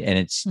negative, and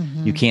it's,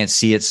 you can't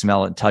see it,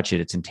 smell it, and touch it.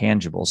 It's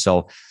intangible.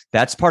 So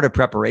that's part of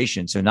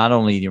preparation. So not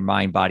only your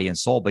mind, body, and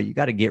soul, but you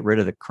got to get rid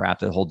of the crap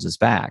that holds us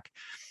back.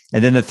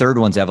 And then the third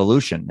one's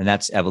evolution, and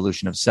that's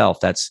evolution of self.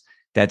 That's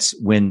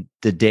when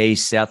the day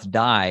Seth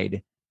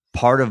died,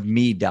 part of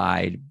me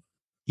died,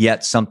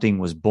 yet something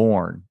was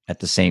born at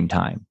the same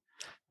time.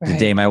 Right. The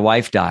day my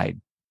wife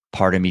died,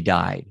 part of me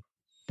died.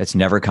 That's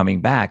never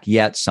coming back,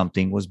 yet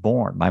something was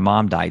born. My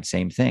mom died,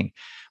 same thing.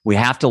 We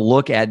have to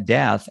look at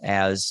death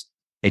as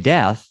a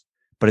death,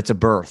 but it's a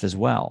birth as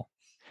well.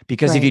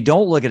 Because if you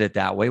don't look at it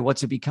that way,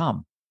 what's it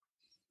become?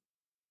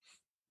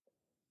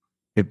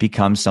 It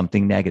becomes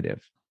something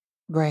negative.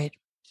 Right.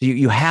 So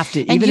you have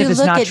to, even if it's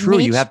not true,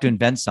 you have to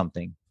invent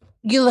something.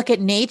 You look at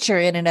nature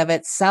in and of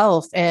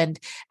itself, and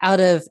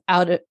out of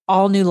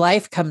all new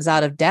life comes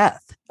out of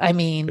death. I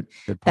mean,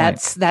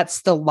 that's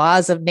the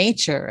laws of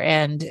nature.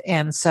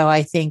 And so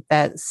I think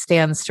that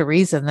stands to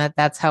reason that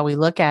that's how we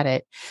look at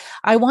it.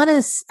 I want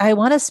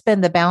to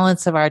spend the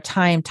balance of our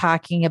time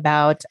talking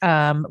about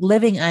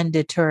living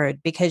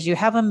undeterred, because you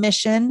have a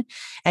mission,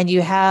 and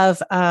you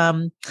have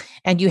some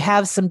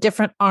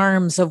different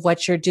arms of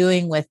what you're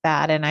doing with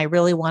that. And I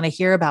really want to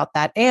hear about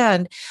that.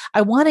 And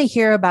I want to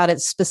hear about it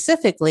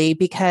specifically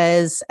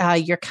because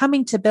you're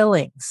coming to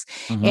Billings,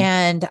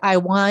 and I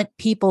want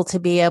people to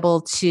be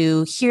able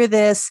to hear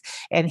this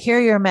and hear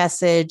your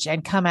message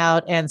and come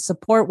out and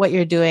support what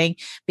you're doing,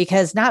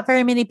 because not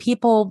very many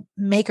people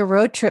make a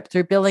road trip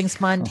through Billings,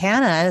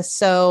 Montana.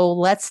 So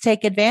let's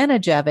take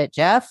advantage of it,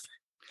 Jeff.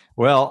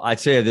 Well, I'd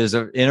say there's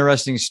an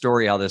interesting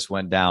story how this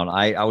went down.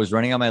 I was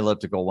running on my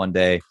elliptical one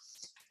day,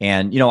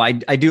 And,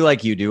 I do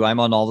like you do. I'm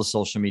on all the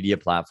social media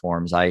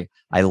platforms. I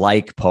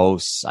like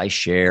posts, I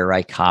share,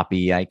 I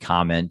copy, I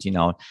comment,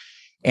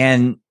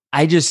 and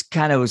I just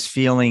kind of was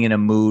feeling in a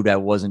mood I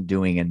wasn't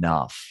doing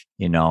enough.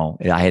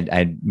 I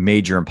had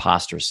major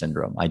imposter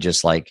syndrome. I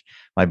just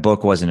my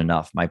book wasn't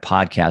enough. My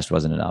podcast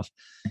wasn't enough.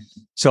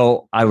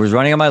 So I was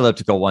running on my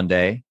elliptical one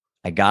day.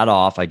 I got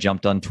off. I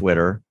jumped on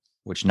Twitter,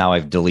 which now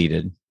I've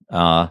deleted.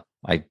 That's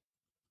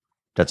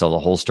the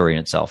whole story in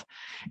itself.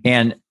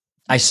 And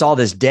I saw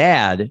this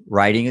dad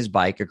riding his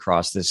bike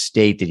across the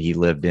state that he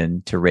lived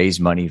in to raise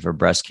money for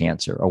breast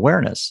cancer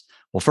awareness.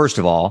 Well, first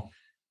of all,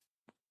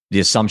 the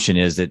assumption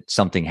is that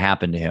something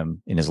happened to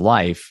him in his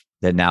life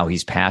that now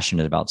he's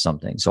passionate about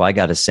something. So I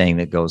got a saying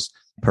that goes,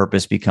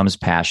 purpose becomes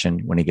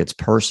passion when it gets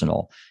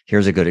personal.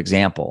 Here's a good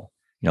example.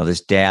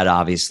 This dad,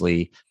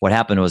 obviously, what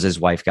happened was his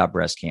wife got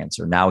breast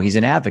cancer. Now he's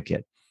an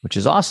advocate, which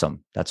is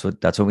awesome. That's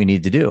what we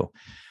need to do.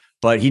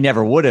 But he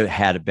never would have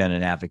had been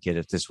an advocate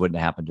if this wouldn't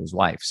have happened to his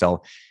wife.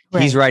 So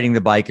he's riding the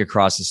bike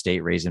across the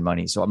state, raising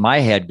money. So my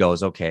head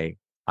goes, okay,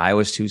 I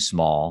was too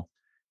small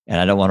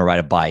and I don't want to ride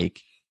a bike.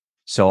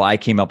 So I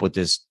came up with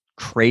this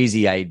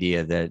crazy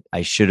idea that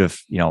I should have,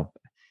 if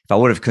I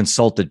would have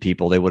consulted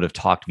people, they would have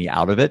talked me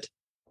out of it.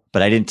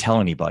 But I didn't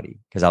tell anybody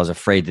because I was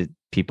afraid that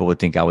people would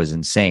think I was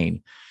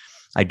insane.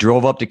 I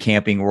drove up to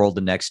Camping World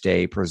the next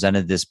day,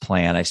 presented this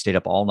plan. I stayed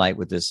up all night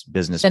with this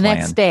business plan.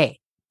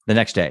 The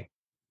next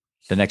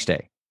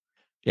day.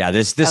 Yeah,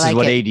 this is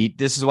what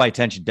this is why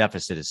attention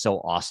deficit is so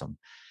awesome.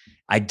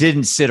 I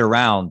didn't sit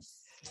around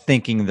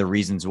thinking the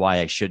reasons why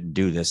I shouldn't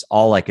do this.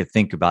 All I could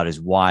think about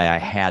is why I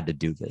had to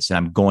do this. And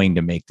I'm going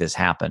to make this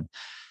happen.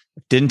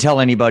 Didn't tell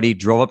anybody,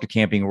 drove up to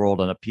Camping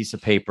World on a piece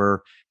of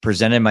paper,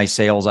 presented my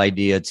sales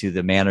idea to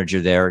the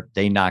manager there.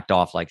 They knocked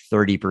off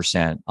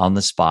 30% on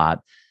the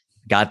spot,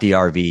 got the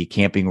RV.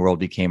 Camping World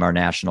became our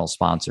national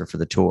sponsor for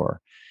the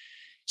tour.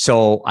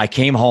 So I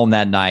came home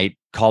that night,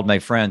 called my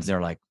friends.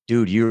 They're like,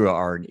 dude, you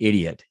are an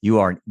idiot. You've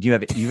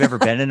ever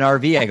been in an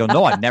RV? I go,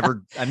 no, I've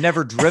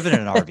never driven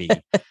in an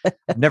RV.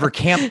 I've never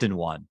camped in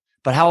one,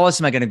 but how else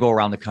am I going to go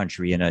around the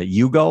country in a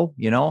Yugo,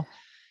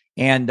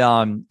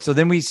 And so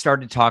then we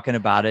started talking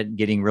about it and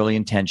getting really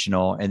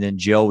intentional. And then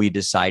Joey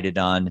decided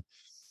on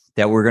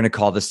that we're going to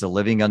call this the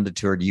Living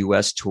Undetterred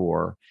US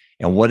Tour.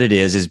 And what it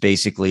is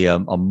basically a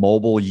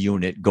mobile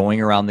unit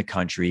going around the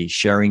country,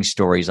 sharing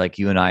stories like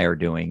you and I are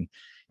doing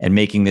and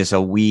making this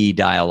a we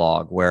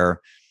dialogue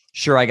where,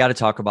 sure, I got to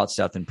talk about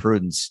Seth and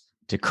Prudence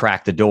to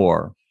crack the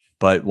door.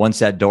 But once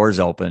that door is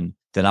open,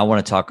 then I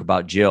want to talk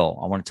about Jill.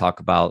 I want to talk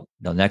about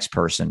the next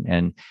person.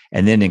 And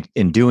then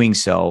in doing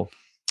so,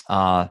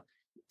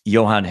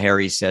 Johann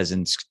Hari says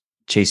in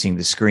Chasing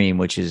the Scream,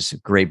 which is a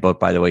great book,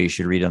 by the way, you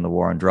should read on the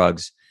war on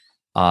drugs.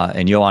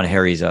 And Johann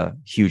Hari is a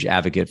huge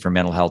advocate for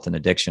mental health and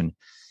addiction.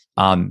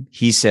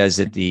 He says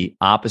that the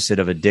opposite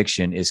of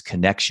addiction is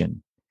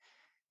connection.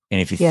 And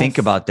if you think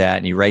about that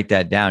and you write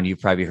that down, you've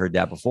probably heard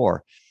that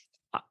before.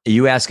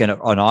 You ask an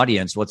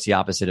audience, what's the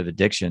opposite of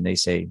addiction? They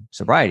say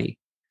sobriety,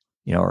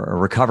 or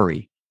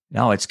recovery.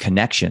 No, it's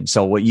connection.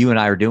 So what you and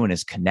I are doing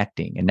is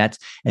connecting.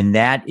 And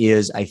that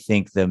is, I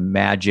think, the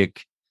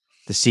magic,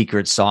 the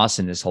secret sauce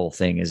in this whole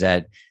thing is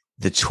that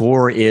the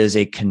tour is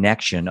a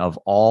connection of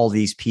all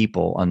these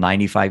people on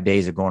 95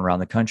 days of going around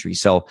the country.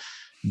 So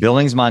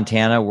Billings,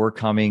 Montana, we're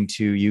coming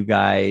to you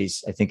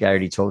guys. I think I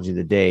already told you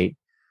the date.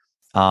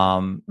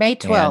 May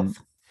 12th.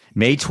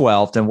 May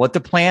 12th. And what the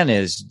plan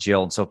is,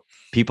 Jill, so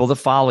people that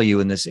follow you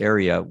in this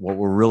area, what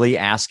we're really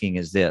asking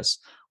is this.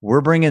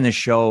 We're bringing the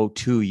show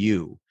to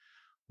you.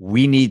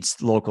 We need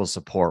local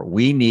support.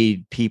 We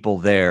need people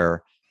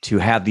there to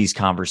have these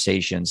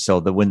conversations so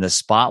that when the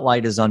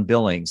spotlight is on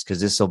Billings,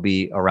 because this will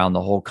be around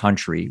the whole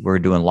country, we're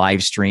doing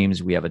live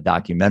streams. We have a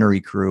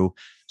documentary crew.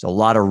 So a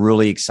lot of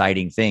really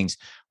exciting things.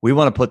 We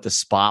want to put the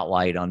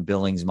spotlight on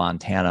Billings,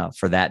 Montana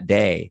for that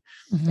day.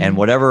 Mm-hmm. And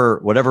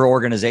whatever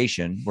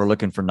organization, we're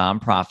looking for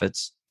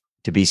nonprofits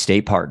to be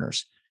state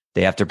partners.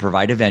 They have to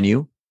provide a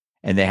venue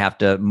and they have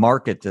to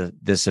market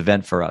this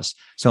event for us.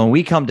 So when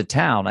we come to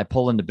town, I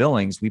pull into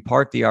Billings, we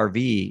park the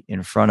RV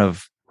in front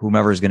of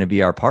whomever is going to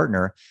be our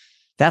partner.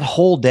 That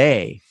whole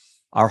day,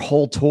 our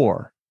whole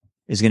tour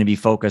is going to be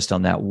focused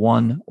on that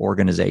one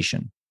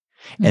organization.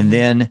 Mm-hmm. And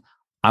then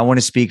I want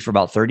to speak for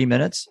about 30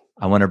 minutes.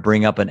 I want to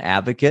bring up an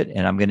advocate,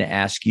 and I'm going to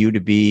ask you to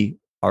be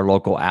our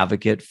local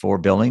advocate for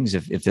Billings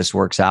if this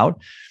works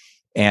out.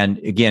 And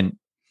again,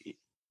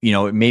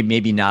 it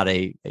maybe not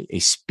a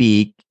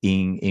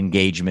speaking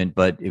engagement,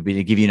 but it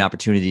would give you an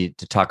opportunity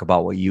to talk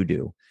about what you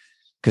do.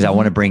 Because I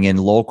want to bring in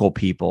local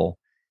people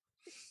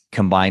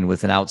combined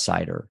with an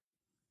outsider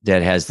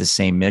that has the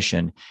same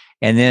mission.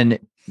 And then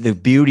the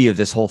beauty of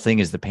this whole thing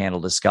is the panel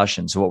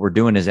discussion. So what we're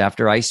doing is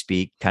after I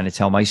speak, kind of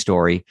tell my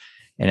story,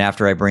 and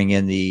after I bring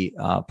in the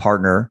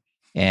partner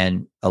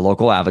and a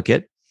local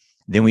advocate,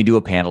 then we do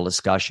a panel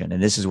discussion.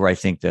 And this is where I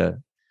think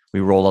we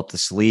roll up the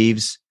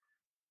sleeves.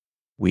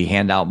 We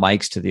hand out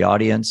mics to the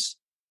audience.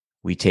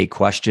 We take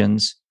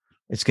questions.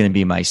 It's going to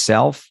be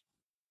myself,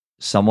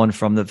 someone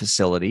from the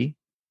facility,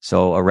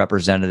 so a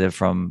representative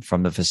from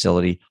the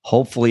facility,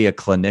 hopefully a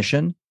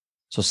clinician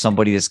So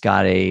somebody that's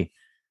got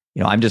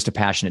I'm just a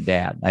passionate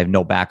dad. I have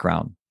no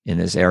background in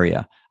this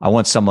area. I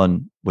want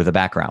someone with a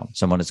background,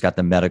 someone that's got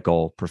the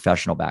medical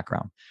professional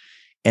background.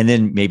 And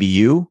then maybe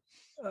you,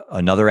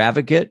 another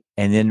advocate.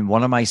 And then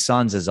one of my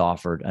sons is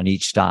offered on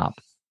each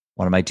stop.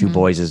 One of my two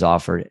boys is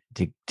offered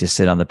to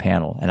sit on the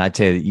panel. And I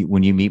tell you,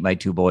 when you meet my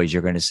two boys,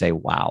 you're going to say,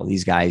 wow,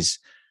 these guys,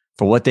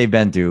 for what they've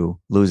been through,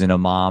 losing a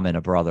mom and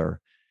a brother,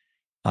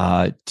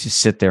 to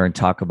sit there and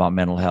talk about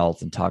mental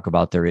health and talk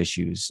about their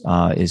issues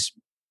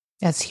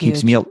that's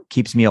huge.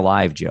 Keeps me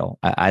alive, Jill.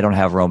 I don't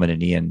have Roman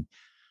and Ian.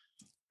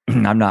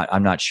 I'm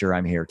not sure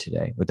I'm here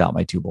today without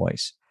my two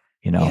boys,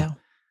 Yeah.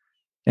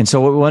 And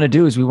so what we want to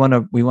do is we want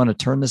to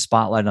turn the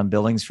spotlight on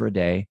Billings for a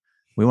day.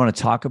 We want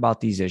to talk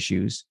about these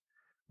issues.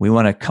 We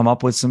want to come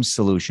up with some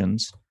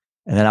solutions.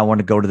 And then I want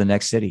to go to the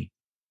next city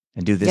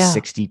and do this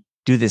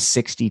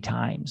 60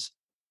 times.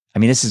 I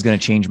mean, this is going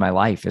to change my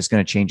life. It's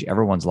going to change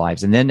everyone's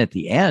lives. And then at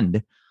the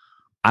end,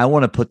 I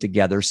want to put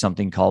together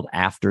something called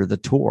After the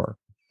Tour.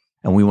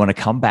 And we want to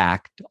come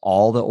back to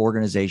all the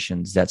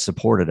organizations that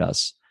supported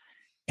us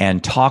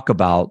and talk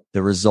about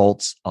the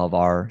results of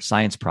our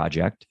science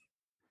project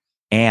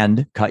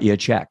and cut you a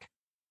check,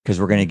 because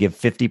we're going to give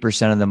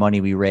 50% of the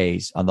money we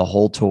raise on the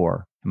whole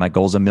tour. And my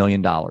goal is $1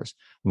 million.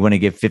 We want to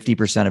give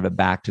 50% of it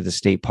back to the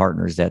state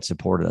partners that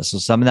supported us. So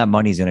some of that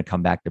money is going to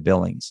come back to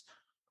Billings,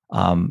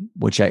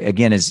 which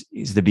again is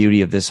the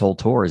beauty of this whole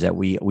tour, is that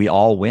we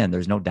all win.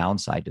 There's no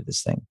downside to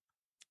this thing.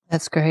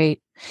 That's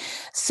great.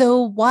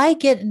 So why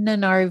get in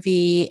an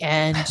RV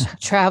and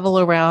travel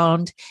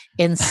around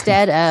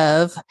instead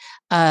of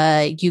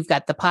you've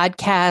got the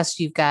podcast,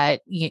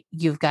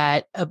 you've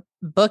got a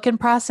book in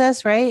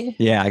process, right?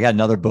 Yeah, I got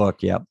another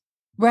book. Yep.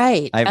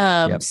 Right.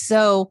 Yep.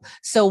 So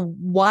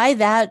why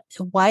that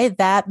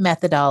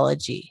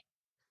methodology?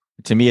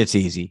 To me, it's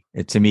easy.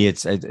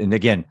 And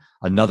again,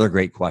 another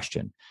great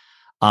question.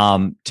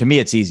 To me,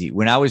 it's easy.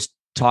 When I was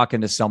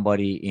talking to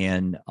somebody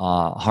in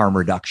harm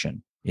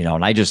reduction,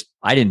 and I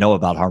didn't know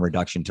about harm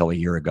reduction until a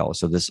year ago.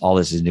 So all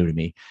this is new to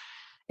me.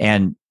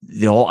 And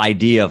the whole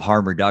idea of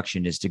harm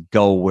reduction is to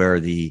go where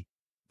the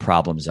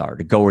problems are,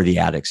 to go where the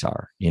addicts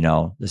are,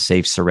 the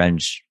safe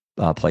syringe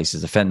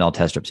places, the fentanyl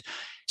test strips.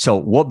 So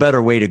what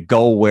better way to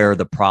go where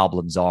the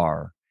problems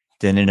are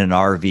than in an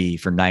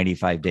RV for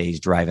 95 days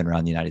driving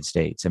around the United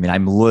States? I mean,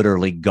 I'm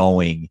literally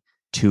going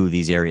to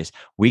these areas.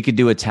 We could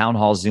do a town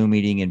hall Zoom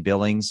meeting in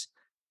Billings,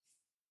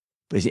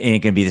 but it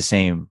ain't going to be the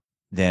same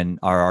than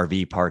our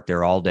RV parked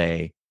there all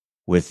day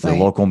with the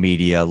local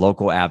media,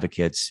 local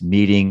advocates,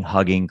 meeting,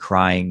 hugging,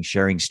 crying,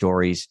 sharing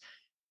stories.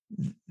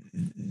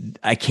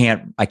 I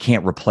can't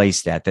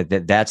replace that.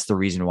 That's the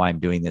reason why I'm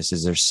doing this.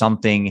 Is there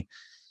something?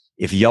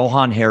 If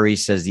Johann Hari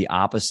says the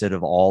opposite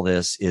of all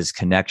this is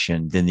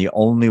connection, then the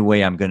only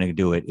way I'm going to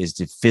do it is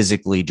to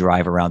physically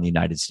drive around the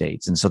United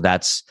States. And so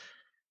that's,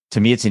 to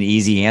me, it's an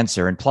easy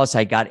answer. And plus,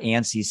 I got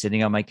ANSI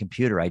sitting on my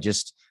computer.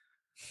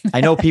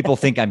 I know people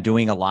think I'm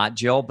doing a lot,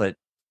 Jill, but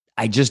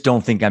I just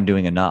don't think I'm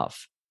doing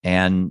enough.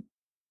 And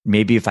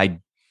maybe if I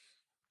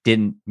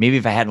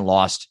hadn't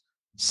lost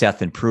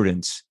Seth and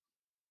Prudence,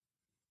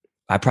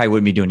 I probably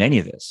wouldn't be doing any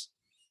of this.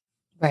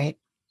 Right.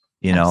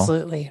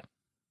 Absolutely.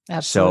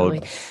 So,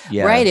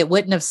 yeah. Right. It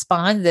wouldn't have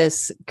spawned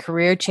this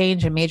career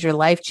change and major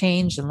life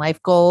change and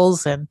life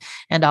goals and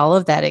all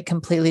of that. It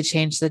completely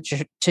changed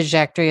the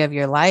trajectory of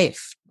your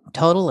life.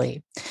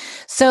 Totally.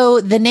 So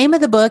the name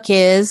of the book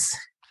is?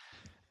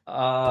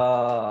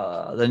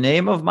 The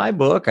name of my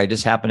book, I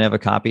just happen to have a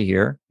copy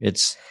here.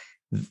 It's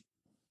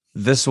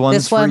This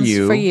One's for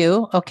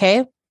You.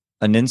 Okay.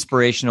 An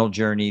Inspirational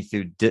Journey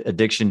Through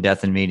Addiction,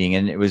 Death, and Meaning.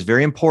 And it was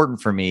very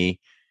important for me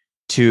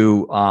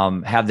to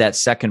have that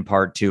second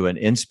part too, an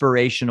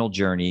inspirational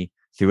journey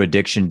through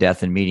addiction,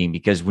 death, and meaning.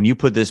 Because when you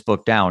put this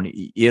book down,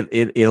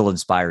 it'll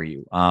inspire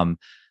you. I'm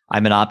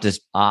an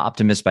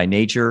optimist by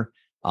nature.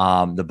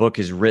 The book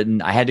is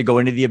written. I had to go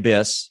into the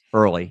abyss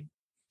early,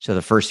 so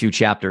the first few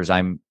chapters,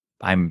 I'm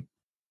on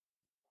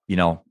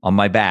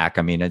my back.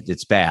 I mean,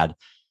 it's bad,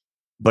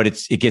 but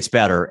it gets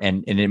better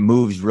and it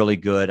moves really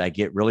good. I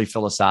get really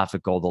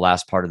philosophical the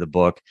last part of the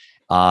book.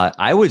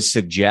 I would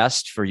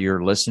suggest for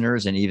your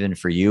listeners and even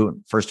for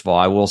you, first of all,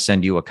 I will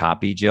send you a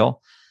copy,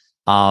 Jill.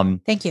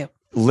 Thank you.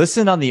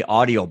 Listen on the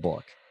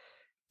audiobook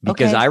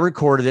because I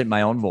recorded it in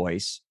my own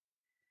voice.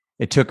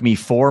 It took me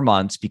 4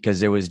 months because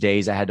there was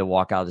days I had to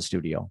walk out of the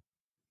studio.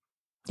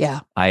 Yeah.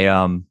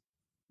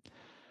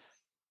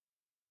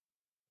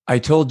 I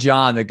told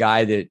John, the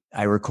guy that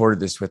I recorded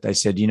this with, I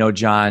said,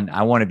 John,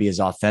 I want to be as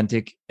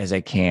authentic as I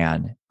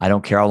can. I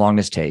don't care how long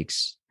this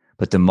takes,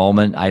 but the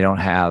moment I don't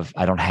have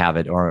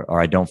it,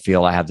 or I don't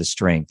feel I have the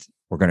strength,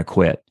 we're going to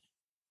quit.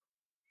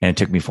 And it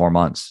took me 4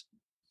 months.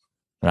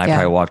 And I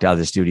probably walked out of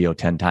the studio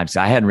 10 times.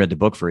 I hadn't read the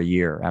book for a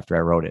year after I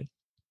wrote it.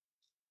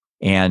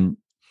 And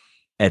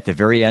at the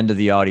very end of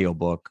the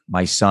audiobook,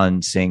 my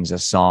son sings a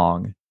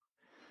song.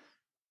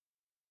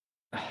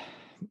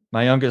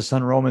 My youngest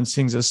son, Roman,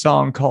 sings a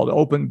song called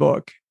Open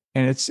Book,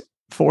 and it's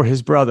for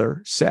his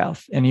brother,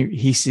 Seth. And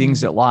he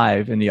sings it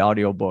live in the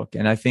audiobook.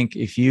 And I think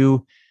if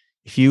you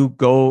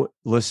go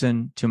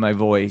listen to my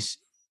voice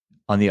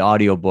on the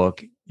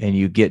audiobook and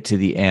you get to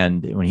the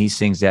end, when he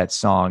sings that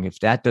song, if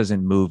that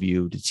doesn't move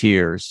you to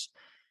tears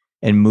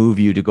and move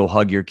you to go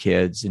hug your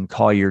kids and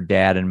call your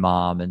dad and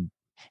mom and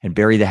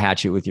bury the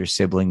hatchet with your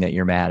sibling that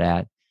you're mad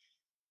at,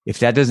 if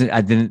that doesn't,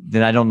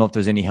 then I don't know if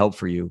there's any help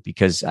for you,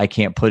 because I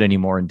can't put any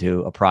more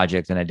into a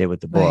project than I did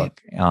with the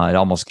book. Right. It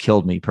almost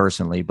killed me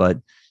personally, but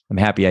I'm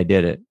happy I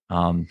did it.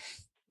 And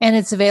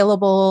it's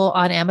available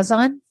on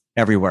Amazon?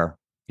 Everywhere.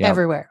 Yep.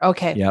 Everywhere.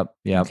 Okay. Yep.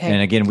 Okay.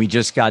 And again, we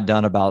just got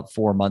done about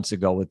 4 months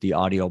ago with the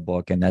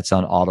audiobook, and that's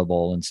on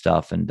Audible and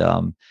stuff. And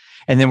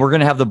then we're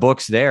going to have the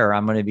books there.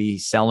 I'm going to be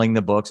selling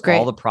the books. Great.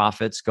 All the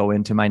profits go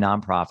into my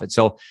nonprofit.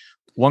 So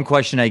one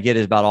question I get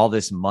is about all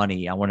this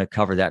money. I want to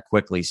cover that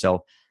quickly.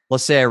 So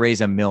let's say I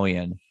raise $1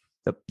 million,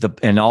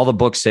 and all the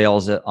book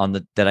sales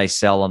that I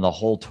sell on the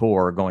whole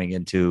tour are going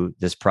into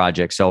this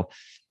project. So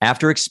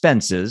after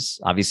expenses,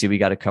 obviously we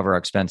got to cover our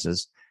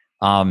expenses.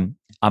 I'm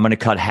going to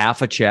cut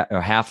half a check,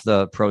 or half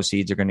the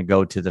proceeds are going to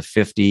go to the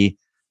 50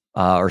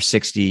 or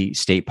 60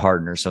 state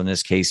partners. So in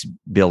this case,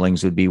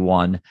 Billings would be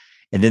one.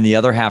 And then the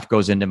other half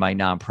goes into my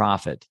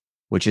nonprofit,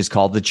 which is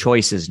called the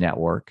Choices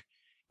Network.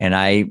 And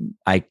I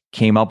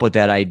came up with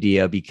that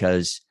idea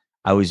because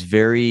I was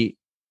very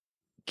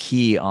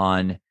key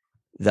on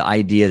the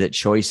idea that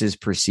choices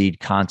precede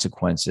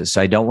consequences.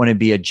 So I don't want to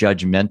be a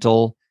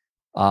judgmental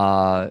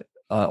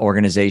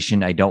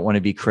organization. I don't want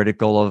to be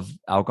critical of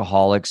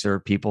alcoholics or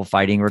people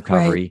fighting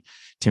recovery. Right.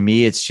 To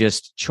me, it's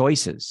just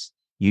choices.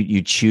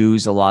 You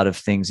choose a lot of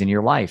things in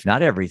your life,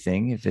 not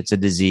everything. If it's a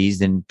disease,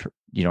 then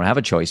you don't have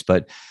a choice.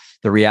 But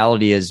the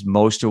reality is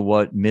most of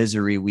what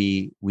misery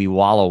we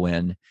wallow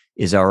in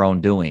is our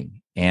own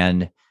doing.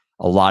 And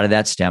a lot of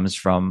that stems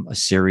from a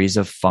series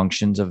of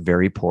functions of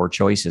very poor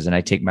choices. And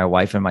I take my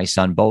wife and my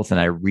son both,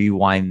 and I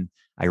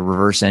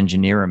reverse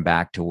engineer them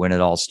back to when it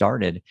all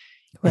started.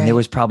 Right. And there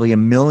was probably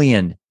 1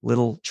 million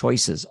little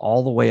choices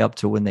all the way up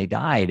to when they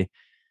died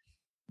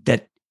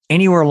that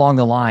anywhere along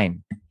the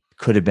line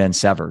could have been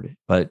severed.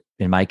 But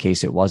in my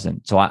case, it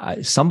wasn't. So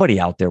somebody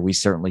out there, we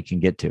certainly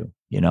can get to,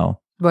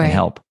 right. And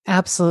help.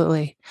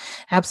 Absolutely.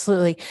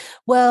 Absolutely.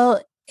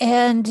 Well,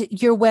 and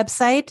your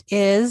website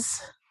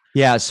is?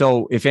 Yeah.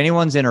 So if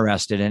anyone's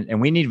interested,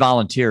 and we need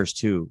volunteers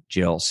too,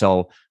 Jill.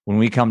 So when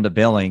we come to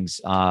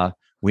Billings,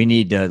 we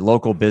need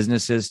local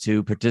businesses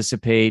to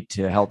participate,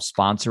 to help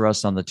sponsor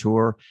us on the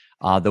tour.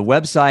 The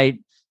website,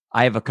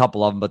 I have a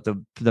couple of them, but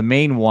the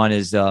main one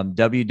is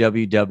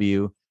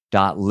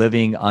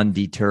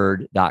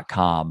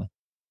www.livingundeterred.com.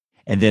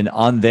 And then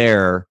on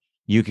there,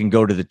 you can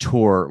go to the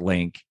tour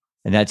link,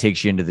 and that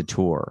takes you into the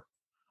tour.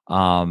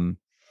 And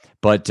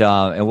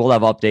we'll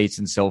have updates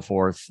and so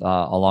forth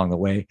along the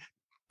way.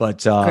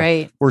 But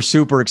Great. We're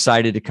super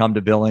excited to come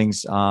to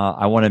Billings.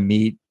 I want to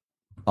meet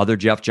other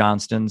Jeff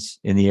Johnstons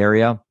in the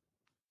area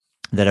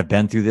that have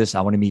been through this.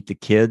 I want to meet the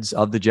kids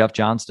of the Jeff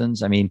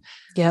Johnstons. I mean,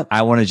 yep.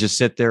 I want to just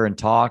sit there and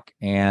talk,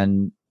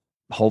 and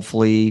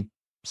hopefully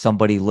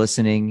somebody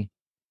listening,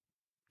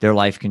 their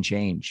life can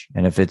change.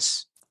 And if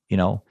it's,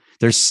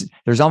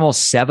 there's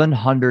almost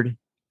 700,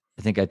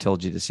 I think I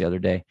told you this the other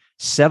day,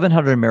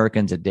 700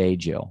 Americans a day,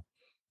 Jill,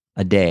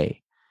 a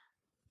day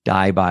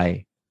die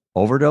by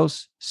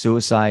overdose,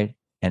 suicide,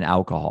 and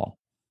alcohol.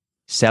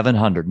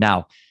 700.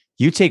 Now,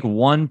 you take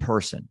one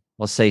person,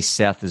 let's say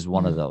Seth is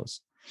one of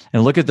those,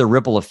 and look at the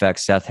ripple effect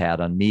Seth had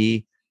on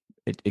me.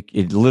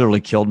 It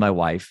literally killed my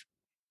wife,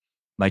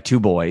 my 2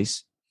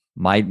 boys,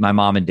 my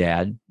mom and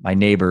dad, my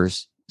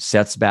neighbors,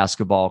 Seth's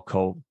basketball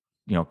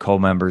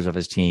co-members of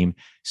his team,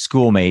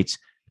 schoolmates,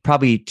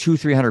 probably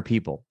 200-300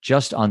 people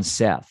just on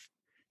Seth.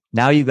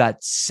 Now you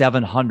got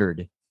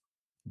 700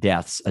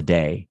 deaths a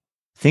day.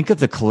 Think of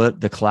the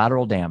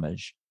collateral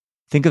damage.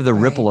 Think of the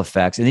ripple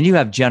effects. And then you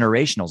have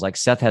generationals, like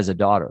Seth has a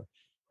daughter.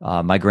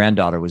 My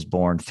granddaughter was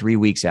born 3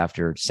 weeks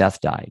after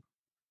Seth died.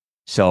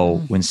 So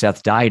when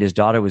Seth died, his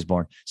daughter was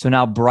born. So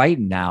now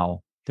Brighton,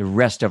 the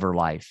rest of her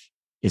life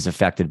is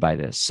affected by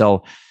this.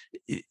 So,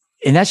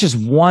 and that's just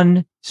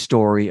one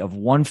story of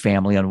one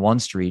family on one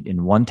street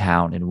in one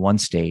town in one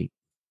state.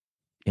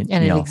 And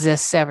it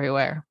exists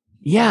everywhere.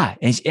 Yeah.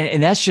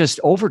 And that's just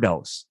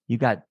overdose. You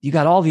got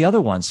all the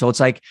other ones. So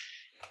it's like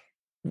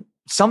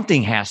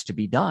something has to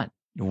be done.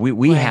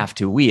 We have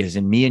to, as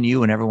in me and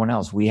you and everyone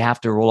else, we have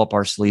to roll up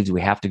our sleeves.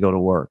 We have to go to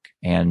work,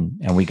 and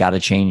we got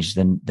to change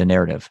the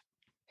narrative.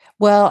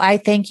 Well, I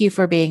thank you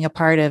for being a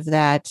part of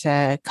that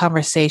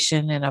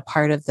conversation and a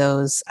part of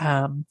those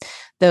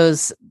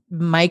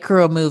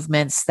micro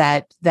movements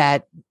that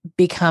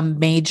become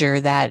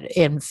major, that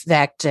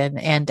infect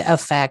and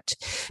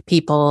affect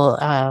people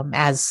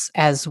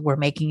as we're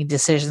making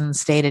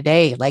decisions day to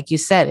day. Like you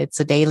said, it's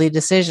a daily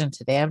decision.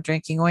 Today I'm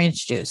drinking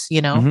orange juice,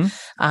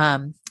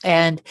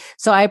 And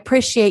so I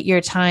appreciate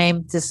your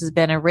time. This has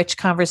been a rich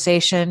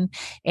conversation,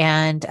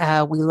 and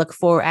I look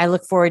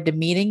forward to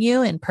meeting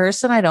you in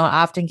person. I don't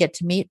often get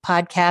to meet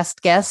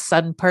podcast guests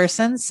in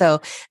person,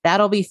 so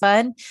that'll be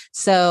fun.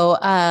 So,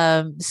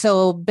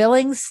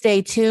 Billings,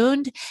 stay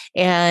tuned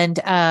and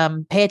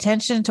pay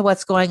attention to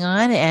what's going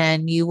on,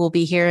 and you will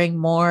be hearing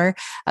more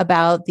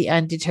about the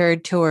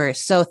Undeterred Tour.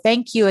 So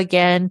thank you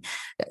again.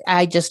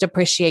 I just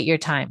appreciate your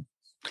time.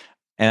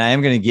 And I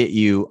am going to get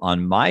you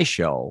on my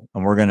show,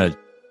 and we're going to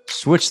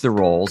switch the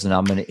roles, and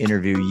I'm going to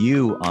interview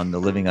you on the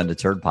Living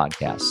Undeterred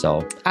podcast.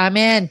 So I'm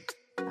in.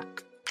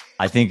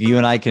 I think you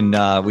and I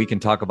can we can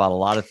talk about a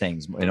lot of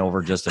things in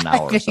over just an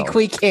hour. I think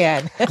we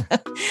can.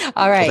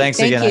 All right. Well, thanks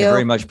again. You. I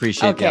very much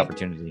appreciate the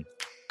opportunity.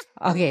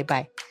 Okay,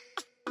 bye.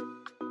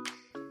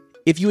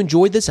 If you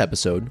enjoyed this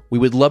episode, we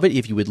would love it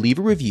if you would leave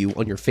a review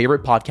on your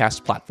favorite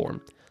podcast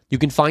platform. You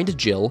can find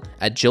Jill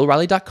at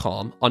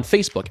jillriley.com, on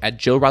Facebook at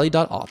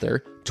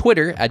jillriley.author,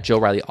 Twitter at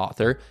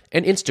jillrileyauthor,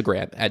 and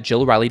Instagram at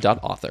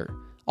jillriley.author.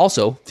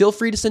 Also, feel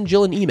free to send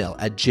Jill an email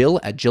at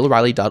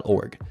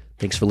jill@jillriley.org.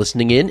 Thanks for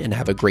listening in, and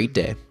have a great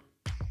day.